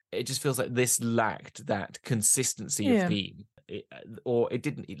think it just feels like this lacked that consistency of theme, or it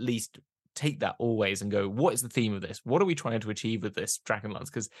didn't at least take that always and go, what is the theme of this? What are we trying to achieve with this Dragonlance?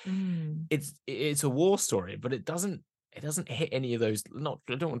 Because it's a war story, but it doesn't hit any of those,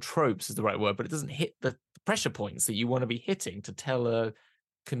 I don't want tropes is the right word, but it doesn't hit the pressure points that you want to be hitting to tell a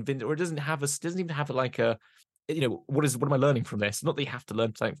convinced, or it doesn't even have like a, what am I learning from this? Not that you have to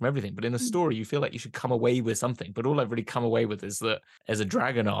learn something from everything, but in a story you feel like you should come away with something. But all I've really come away with is that as a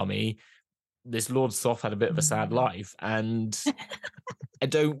dragon army, this Lord Soth had a bit of a sad life, and I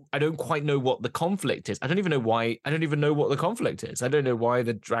don't quite know what the conflict is. I don't even know what the conflict is. I don't know why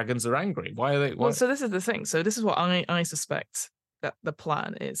the dragons are angry. Why are they? Why? Well, so this is the thing. So this is what I suspect that the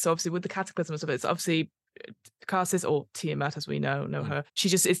plan is. So obviously with the cataclysm stuff, it's obviously Karsis, or Tiamat as we know her. She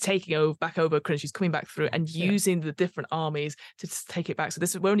just is taking back over Kryn. She's coming back through and using the different armies to take it back.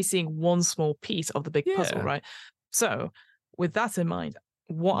 So we're only seeing one small piece of the big puzzle, right? So with that in mind,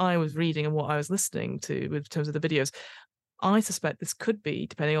 what I was reading and what I was listening to in terms of the videos, I suspect this could be,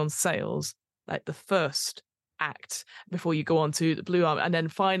 depending on sales, like the first act before you go on to the Blue Army, and then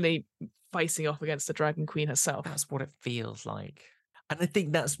finally facing off against the Dragon Queen herself. That's what it feels like. And I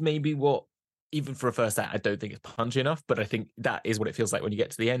think that's maybe what, even for a first act, I don't think it's punchy enough, but I think that is what it feels like when you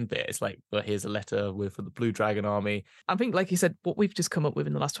get to the end bit. It's like, well, here's a letter for the Blue Dragon Army. I think, like you said, what we've just come up with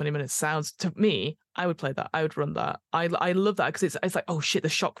in the last 20 minutes sounds, to me, I would play that. I would run that. I love that because it's like, oh shit, the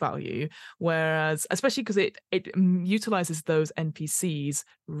shock value. Whereas, especially because it utilizes those NPCs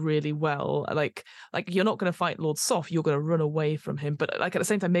really well. Like you're not going to fight Lord Soth, you're going to run away from him. But like at the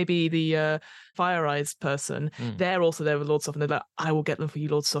same time, maybe the Fire Eyes person, they're also there with Lord Soth, and they're like, I will get them for you,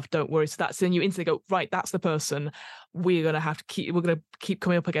 Lord Soth. Don't worry. So that's then you instantly go, right, that's the person we're going to keep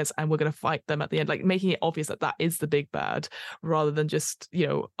coming up against, and we're going to fight them at the end, like making it obvious that is the big bad, rather than just,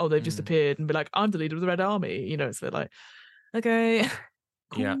 they've just appeared and be like, I'm the leader of the Red Army. It's a bit like, okay,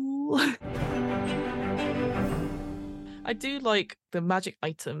 cool. Yeah. I do like the magic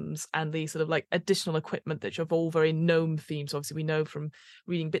items and the sort of like additional equipment that are all very gnome themed. So obviously we know from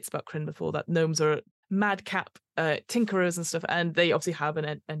reading bits about Kryn before that gnomes are madcap tinkerers and stuff, and they obviously have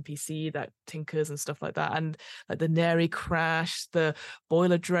an NPC that tinkers and stuff like that, and like the Neri Crash, the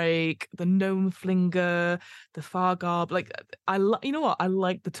Boiler Drake, the Gnome Flinger, the Fargarb. Like you know what? I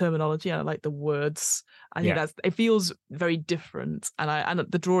like the terminology and I like the words. I think it feels very different, and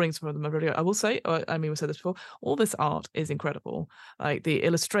the drawings for them are really. I will say, I mean, we said this before. All this art is incredible. Like the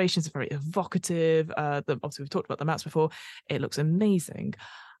illustrations are very evocative. Obviously we've talked about the maps before. It looks amazing.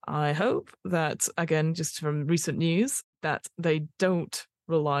 I hope that, again, just from recent news, that they don't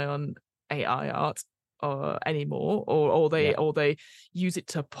rely on AI art anymore, or they use it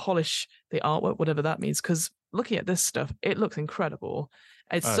to polish the artwork, whatever that means. Because looking at this stuff, it looks incredible.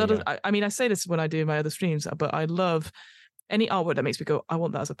 It's I mean, I say this when I do my other streams, but I love any artwork that makes me go, I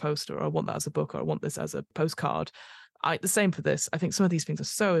want that as a poster, or I want that as a book, or I want this as a postcard. The same for this. I think some of these things are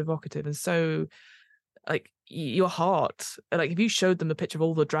so evocative and so like your heart. Like if you showed them the picture of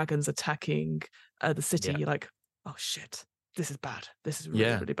all the dragons attacking the city, you're like, oh shit, this is bad. This is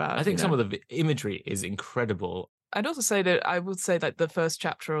really, really bad. I think some of the imagery is incredible. I'd also say that I would say that the first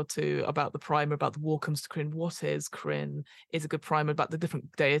chapter or two about the primer, about the war comes to Kryn, what is Kryn, is a good primer about the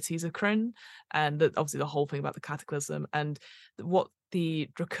different deities of Kryn, and obviously the whole thing about the cataclysm and what the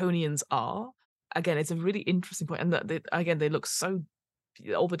Draconians are. Again, it's a really interesting point, and again they look so.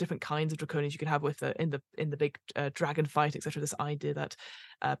 All the different kinds of draconians you can have with in the big dragon fight, etc. This idea that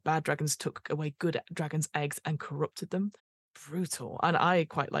bad dragons took away good dragons' eggs and corrupted them, brutal, and I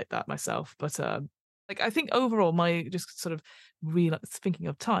quite like that myself. But like I think overall, my just sort of thinking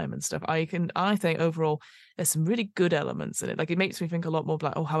of time and stuff, I think overall there's some really good elements in it. Like it makes me think a lot more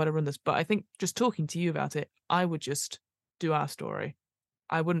like, oh, how would I run this? But I think just talking to you about it, I would just do our story.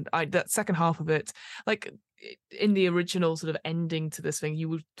 I wouldn't. That second half of it, like in the original sort of ending to this thing, you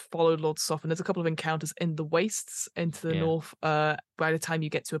would follow Lord Soft, and there's a couple of encounters in the wastes into the north. By the time you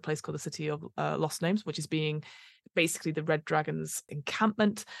get to a place called the City of Lost Names, which is being basically the Red Dragon's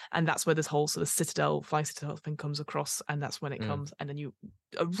encampment, and that's where this whole sort of flying citadel thing comes across, and that's when it comes, and then you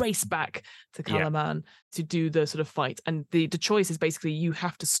race back to Kalaman to do the sort of fight, and the choice is basically you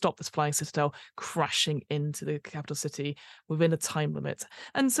have to stop this flying citadel crashing into the capital city within a time limit,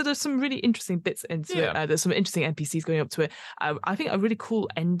 and so there's some really interesting bits into it. There's some interesting NPCs going up to it. I think a really cool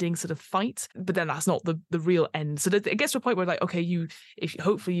ending sort of fight, but then that's not the real end. So it gets to a point where like, okay,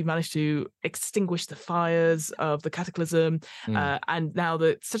 hopefully you manage to extinguish the fires of the cataclysm, and now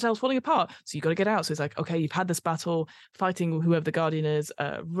the citadel's falling apart, so you got to get out. So it's like, okay, you've had this battle fighting whoever the guardian is,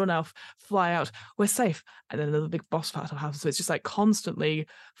 run out, fly out, we're safe, and then another big boss battle happens. So it's just like constantly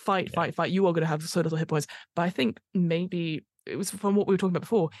fight. You are going to have so little hit points, but I think maybe it was from what we were talking about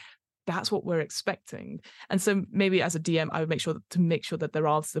before, that's what we're expecting. And so maybe as a DM, I would make sure that there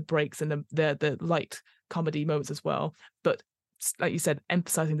are the breaks and the light comedy moments as well, but like you said,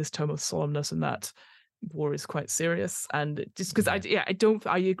 emphasizing this tone of solemnness and that war is quite serious. And just because I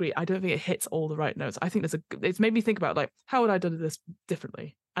agree, I don't think it hits all the right notes. I think it's made me think about like, how would I do this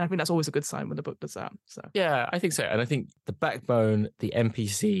differently? And I think that's always a good sign when the book does that. So yeah, I think so. And I think the backbone, the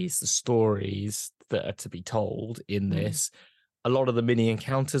NPCs, the stories that are to be told in this, a lot of the mini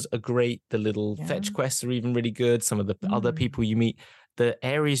encounters are great. The little fetch quests are even really good. Some of the other people you meet, the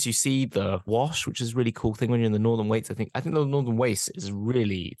areas you see, the wash, which is a really cool thing when you're in the Northern Wastes. I think the Northern Wastes is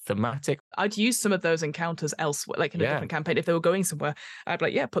really thematic. I'd use some of those encounters elsewhere, like in a different campaign. If they were going somewhere, I'd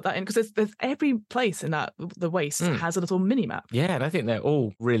be like, put that in, because there's every place in that the Waste has a little mini map. Yeah, and I think they're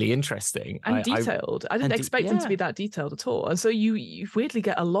all really interesting and detailed. I didn't expect them to be that detailed at all. And so you weirdly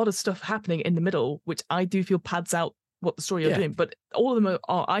get a lot of stuff happening in the middle, which I do feel pads out what the story you're doing, but all of them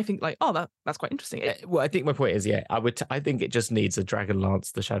are I think like, oh, that's quite interesting. Well, I think my point is, I think it just needs a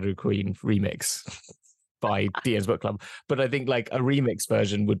Dragonlance, the Shadow Queen remix by DM's Book Club. But I think like a remix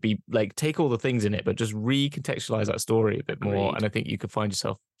version would be like, take all the things in it, but just recontextualize that story a bit more. And I think you could find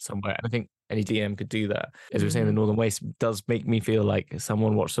yourself somewhere. And I think any DM could do that. As we were saying, the Northern Waste does make me feel like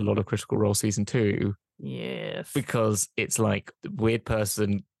someone watched a lot of Critical Role season 2. Yes. Because it's like weird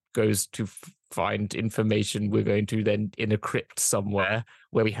person goes to find information. We're going to then in a crypt somewhere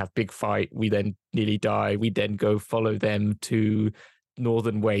where we have big fight. We then nearly die. We then go follow them to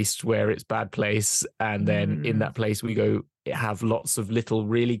Northern Waste where it's bad place. And then in that place we go have lots of little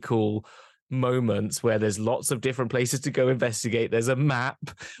really cool moments where there's lots of different places to go investigate. There's a map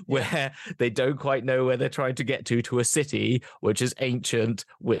where they don't quite know where they're trying to get to a city which is ancient,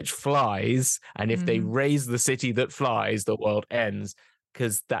 which flies. And if they raise the city that flies, the world ends.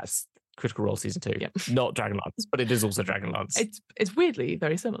 Because that's Critical Role season 2, not Dragonlance, but it is also Dragonlance. It's weirdly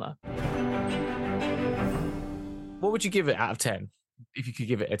very similar. What would you give it out of 10? if you could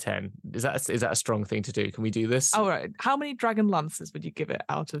give it a 10, is that a strong thing to do? Can we do this? All right. How many Dragonlances would you give it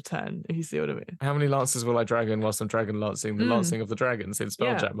out of 10, if you see what I mean? How many lances will I dragon whilst I'm dragon lancing the lancing of the dragons in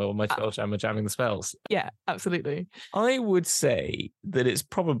Yeah. Spelljammer, or my Spelljammer jamming the spells? Yeah, absolutely. I would say that it's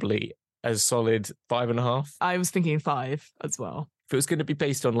probably a solid 5.5. I was thinking 5 as well. If it was going to be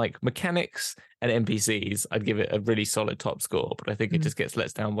based on like mechanics and NPCs, I'd give it a really solid top score, but I think it just gets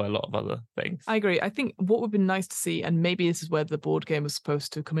let down by a lot of other things. I agree. I think what would be nice to see, and maybe this is where the board game was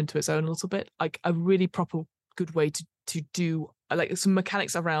supposed to come into its own a little bit, like a really proper good way to do like some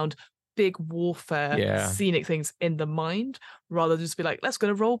mechanics around big warfare, scenic things in the mind, rather than just be like, let's go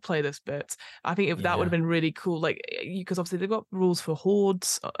to role play this bit. I think that would have been really cool, like, because obviously they've got rules for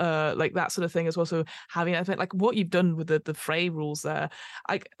hordes, like that sort of thing as well. So having that, like what you've done with the fray rules there,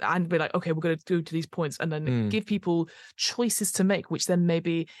 and be like, okay, we're going to go to these points, and then give people choices to make, which then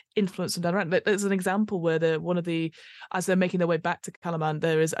maybe influence them down around. There's an example where as they're making their way back to Calaman,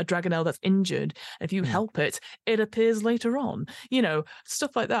 there is a dragonelle that's injured. If you help it, it appears later on.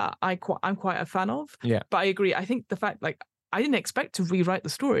 Stuff like that. I'm quite a fan of. Yeah. But I agree. I think the fact, like, I didn't expect to rewrite the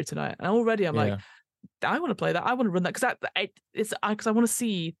story tonight, and already I'm like, I want to play that. I want to run that because I want to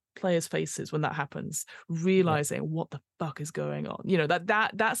see players' faces when that happens, realizing what the fuck is going on.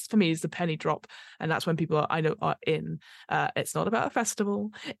 That's for me is the penny drop, and that's when people are in. It's not about a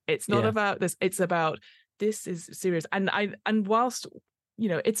festival. It's not about this. It's about this is serious. And whilst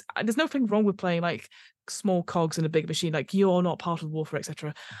there's nothing wrong with playing like small cogs in a big machine. Like you're not part of warfare,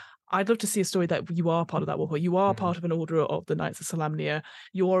 etc. I'd love to see a story that you are part of that warfare. You are part of an order of the Knights of Salamnia.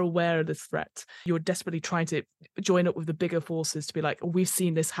 You're aware of this threat. You're desperately trying to join up with the bigger forces to be like, we've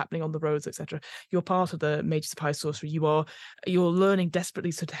seen this happening on the roads, etc. You're part of the Mages of High Sorcery. You're learning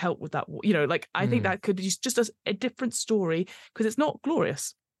desperately to help with that. I think that could be just a different story, because it's not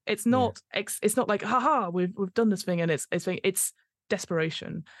glorious. It's not. It's not like, haha, we've done this thing, and it's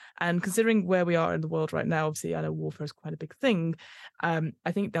desperation. And considering where we are in the world right now, obviously I know warfare is quite a big thing.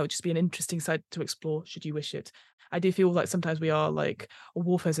 I think that would just be an interesting side to explore should you wish it. I do feel like sometimes we are like,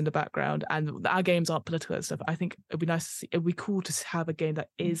 warfare's in the background and our games aren't political and stuff. I think it'd be nice to see, it'd be cool to have a game that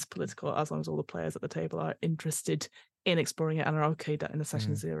is political, as long as all the players at the table are interested in exploring it and are okay that in the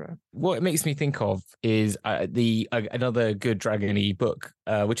session 0. What it makes me think of is another good Dragon-y book,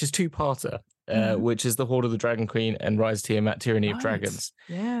 which is two-parter. Which is The Horde of the Dragon Queen and Rise Tiamat, Tyranny of Dragons.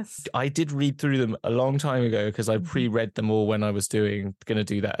 Yes. I did read through them a long time ago because I pre-read them all when I was going to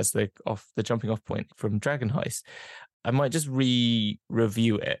do that as the jumping off point from Dragon Heist. I might just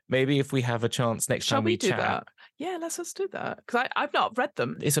review it. Maybe if we have a chance next time we chat. That? Yeah, let's just do that. Because I've not read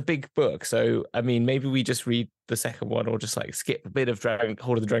them. It's a big book. So, I mean, maybe we just read the second one, or just like skip a bit of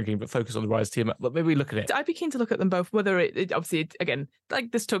Horde of the Dragon King, but focus on the Rise Tiamat. But maybe we look at it. I'd be keen to look at them both. Whether it obviously, again,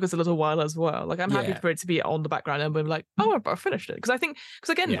 like this took us a little while as well. Like I'm happy for it to be on the background, and we're like, oh, I finished it. Because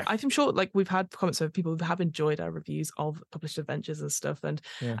again, I'm sure like we've had comments of people who have enjoyed our reviews of published adventures and stuff. And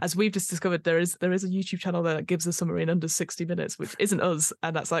as we've just discovered, there is a YouTube channel that gives a summary in under 60 minutes, which isn't us.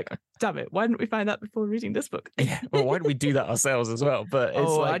 And that's like, damn it, why didn't we find that before reading this book? Yeah, well, why don't we do that ourselves as well? But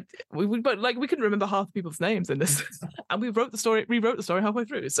it's we couldn't remember half the people's names in this. And we rewrote the story halfway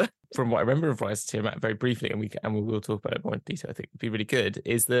through. So from what I remember of Rise of Tiamat very briefly, and we will talk about it more in detail, I think would be really good,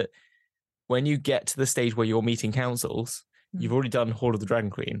 is that when you get to the stage where you're meeting councils, you've already done Horde of the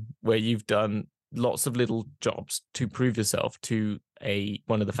Dragon Queen, where you've done lots of little jobs to prove yourself to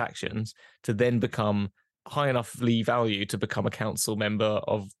one of the factions, to then become high enoughly value to become a council member,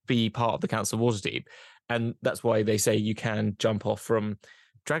 be part of the Council of Waterdeep. And that's why they say you can jump off from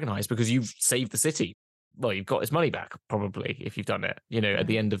Dragon Heist, because you've saved the city. Well, you've got his money back, probably, if you've done it, at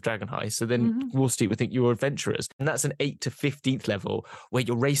the end of Dragon Heist. So then Waterdeep would think you're adventurers. And that's an 8th to 15th level where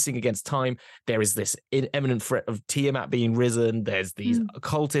you're racing against time. There is this imminent threat of Tiamat being risen. There's these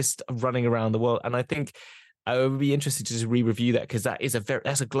occultists running around the world. And I think I would be interested to just re-review that, because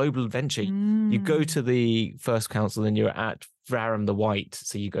that's a global adventure. You go to the first council and you're at Varam the White.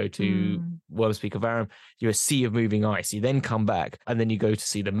 So you go to Wormspeak of Varam, you're a sea of moving ice. You then come back and then you go to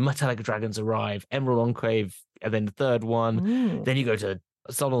see the metallic dragons arrive, Emerald Enclave, and then the third one. Then you go to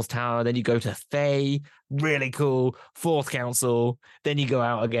Sonal's Tower, then you go to Thay, really cool, 4th council, then you go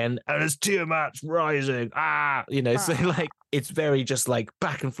out again, and it's Tiamat's rising, so like, it's very just like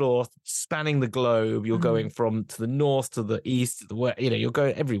back and forth, spanning the globe. You're going from to the north, to the east, to the west, you're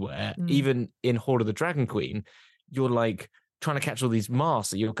going everywhere. Even in Horde of the Dragon Queen, you're like trying to catch all these masks,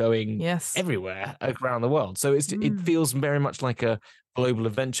 so you're going everywhere around the world. So it feels very much like a global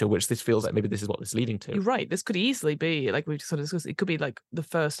adventure, which this feels like maybe this is what it's leading to. You're right. This could easily be, like we've sort of discussed, it could be like the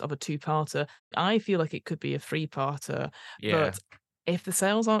first of a 2-parter. I feel like it could be a 3-parter. But if the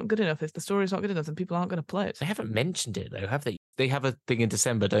sales aren't good enough, if the story's not good enough, then people aren't going to play it. They haven't mentioned it though, have they? they have a thing in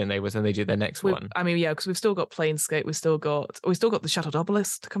December, don't they? When they do their next one. I mean, yeah, because we've still got Planescape, we've still got the Shattered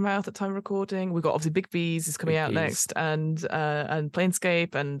Obelisk to come out at time of recording. We've got obviously Big Bees is coming out next, and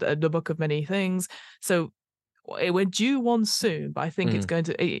Planescape and the Book of Many Things. So we're due one soon, but I think it's going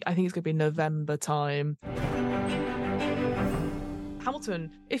to be November time. Hamilton,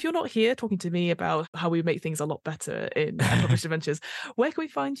 if you're not here talking to me about how we make things a lot better in Published Adventures, where can we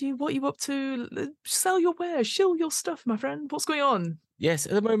find you? What are you up to? Sell your wares, shill your stuff, my friend. What's going on? Yes,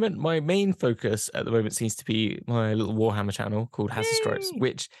 at the moment, my main focus at the moment seems to be my little Warhammer channel called Hazard Stripes,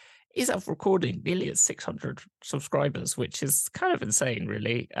 which is up recording nearly at 600 subscribers, which is kind of insane,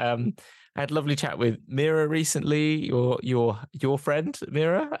 really. I had a lovely chat with Mira recently, your friend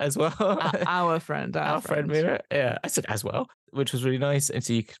Mira as well. Our friend Mira. Yeah, I said as well, which was really nice. And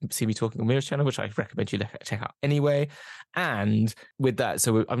so you can see me talking on Mira's channel, which I recommend you check out anyway. And with that,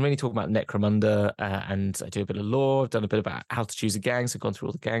 so I'm really talking about Necromunda, and I do a bit of lore. I've done a bit about how to choose a gang, so I've gone through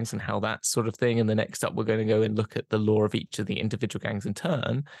all the gangs and how that sort of thing. And the next up, we're going to go and look at the lore of each of the individual gangs in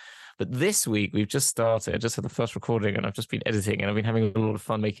turn. But this week, we've just started. I just had the first recording, and I've just been editing, and I've been having a lot of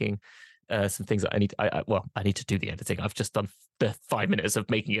fun making some things that I need. I need to do the editing. I've just done the 5 minutes of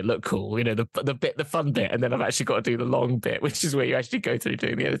making it look cool, the fun bit, and then I've actually got to do the long bit, which is where you actually go through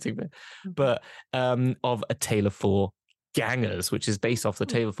doing the editing bit. But of A Tale of Four Gangers, which is based off the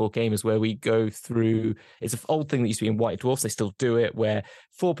Tale of Four Gamers, where we go through. It's an old thing that used to be in White Dwarfs. They still do it, where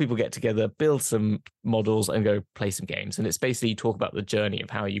 4 people get together, build some models, and go play some games. And it's basically you talk about the journey of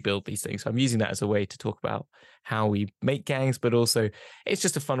how you build these things. So I'm using that as a way to talk about how we make gangs, but also it's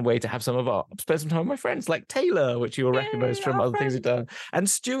just a fun way to have spend some time with my friends like Taylor, which you will recognize from other things we've done, and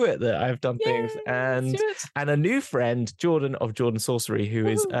Stuart, that I've done things, and a new friend, Jordan of Jordan Sorcery, who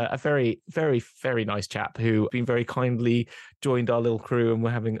is a very, very, very nice chap who been very kindly joined our little crew, and we're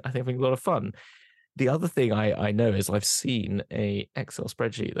having a lot of fun. The other thing I know is I've seen a Excel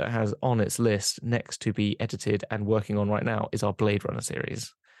spreadsheet that has on its list next to be edited and working on right now is our Blade Runner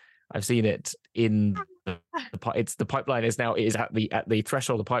series. I've seen it in the pipeline is at the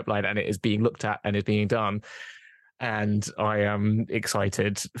threshold of the pipeline, and it is being looked at and is being done. And I am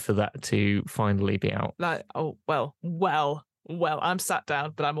excited for that to finally be out. Well, I'm sat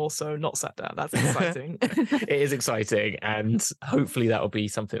down, but I'm also not sat down. That's exciting. It is exciting, and hopefully that will be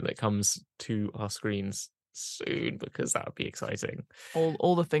something that comes to our screens soon, because that would be exciting.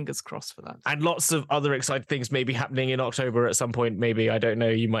 All the fingers crossed for that. And lots of other exciting things may be happening in October at some point. Maybe, I don't know.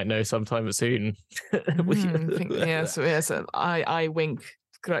 You might know sometime soon. So I wink.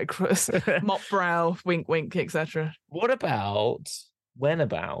 Mop brow, wink, wink, etc. What about? When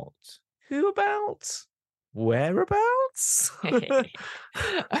about? Who about? Whereabouts?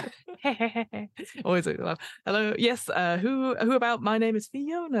 Always like laugh. Hello, yes. Who about? My name is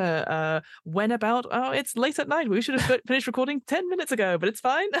Fiona. When about? Oh, it's late at night. We should have finished recording 10 minutes ago, but it's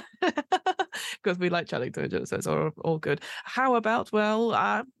fine because we like chatting to each other, so it's all good. How about? Well,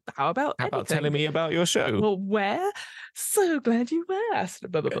 how about telling me about your show? Well, where? So glad you asked.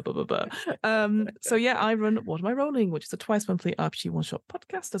 So yeah, I run What Am I Rolling, which is a twice monthly RPG one-shot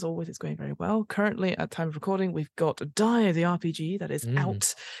podcast. As always, it's going very well. Currently, at time of recording, we've got Die the RPG that is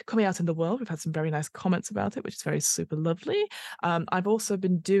coming out in the world. We've had some very nice comments about it, which is very super lovely. I've also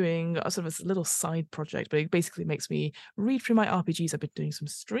been doing a sort of a little side project, but it basically makes me read through my RPGs. I've been doing some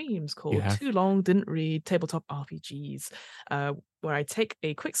streams called Too Long Didn't Read Tabletop RPGs, where I take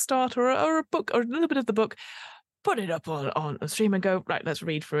a quick start or a book or a little bit of the book, put it up on a stream and go, right, let's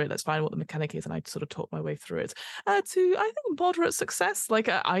read through it, let's find what the mechanic is, and I sort of talk my way through it to, I think, moderate success. Like,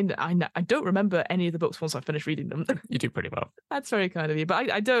 I don't remember any of the books once I finish reading them. You do pretty well. That's very kind of you, but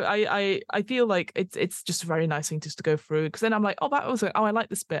I feel like it's just a very nice thing just to go through, because then I'm like, I like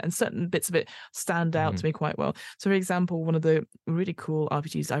this bit, and certain bits of it stand out to me quite well. So, for example, one of the really cool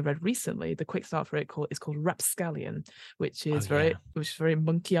RPGs I read recently, the quick start for it is called Rapscallion, which is very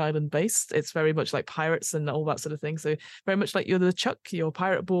Monkey Island based. It's very much like pirates and all that sort of thing. So very much like you're the Chuck, your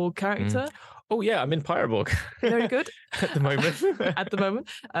Pirate Borg character. Oh yeah, I'm in Pirate Borg. Very good. At the moment.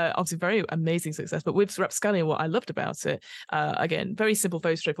 Obviously very amazing success. But with Rapscallion, what I loved about it, again, very simple,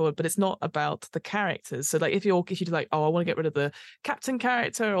 very straightforward, but it's not about the characters. So like if you're like, I want to get rid of the captain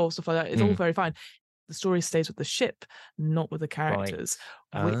character or stuff like that, it's all very fine. The story stays with the ship, not with the characters.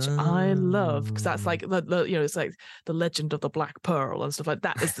 which I love, because that's like it's like the legend of the Black Pearl and stuff like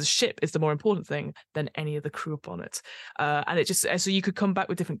that. Is the ship is the more important thing than any of the crew up on it, and it just so you could come back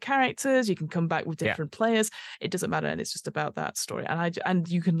with different characters, you can come back with different players. It doesn't matter, and it's just about that story. And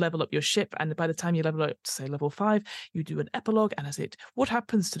you can level up your ship, and by the time you level up to say level 5, you do an epilogue, and what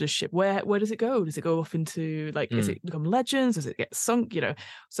happens to the ship? Where does it go? Does it go off into like does it become legends? Does it get sunk?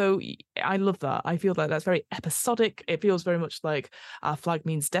 So I love that. I feel like that's very episodic. It feels very much like Flag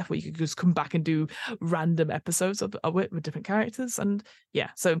Means Death, where you could just come back and do random episodes of it with different characters. And yeah,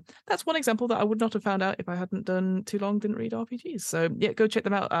 so that's one example that I would not have found out if I hadn't done Too Long Didn't Read RPGs. So yeah, go check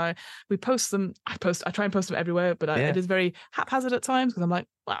them out. We post them. I try and post them everywhere, but it is very haphazard at times because I'm like,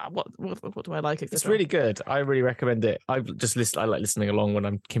 what do I like? It's really good. I really recommend it. I like listening along when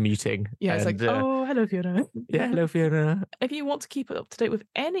I'm commuting. Yeah, it's like, oh, hello Fiona. Yeah, hello Fiona. If you want to keep it up to date with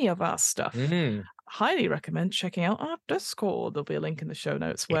any of our stuff, highly recommend checking out our Discord. There'll be a link in the show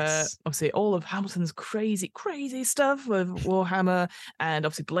notes where obviously all of Hamilton's crazy stuff with Warhammer, and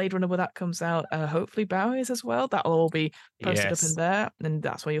obviously Blade Runner when that comes out. Hopefully Bowie's as well. That'll all be posted up in there, and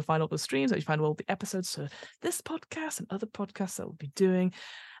that's where you'll find all the streams. That you find all the episodes to this podcast and other podcasts that we'll be doing.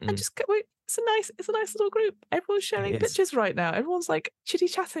 And just wait. It's a nice little group. Everyone's sharing pictures right now. Everyone's like chitty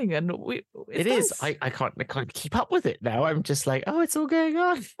chatting, and it's nice. I can't keep up with it now. I'm just like, oh, it's all going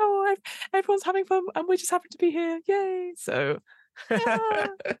on. Oh, everyone's having fun, and we just happen to be here. Yay! So, yeah.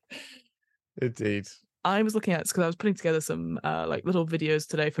 Indeed. I was looking at it because I was putting together some like little videos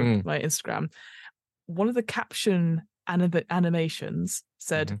today for my Instagram. One of the caption animations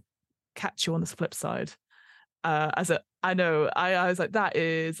said, "Catch you on the flip side." I know. I was like, that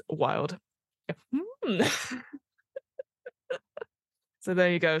is wild. So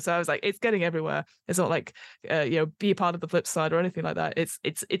there you go. So I was like, it's getting everywhere. It's not like be a part of the flip side or anything like that. It's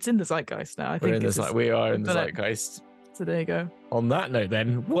in the zeitgeist now. We are in the zeitgeist. So there you go. On that note,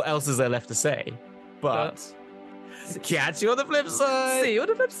 then, what else is there left to say? But catch you on the flip side. See you on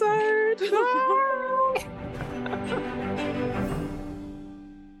the flip side.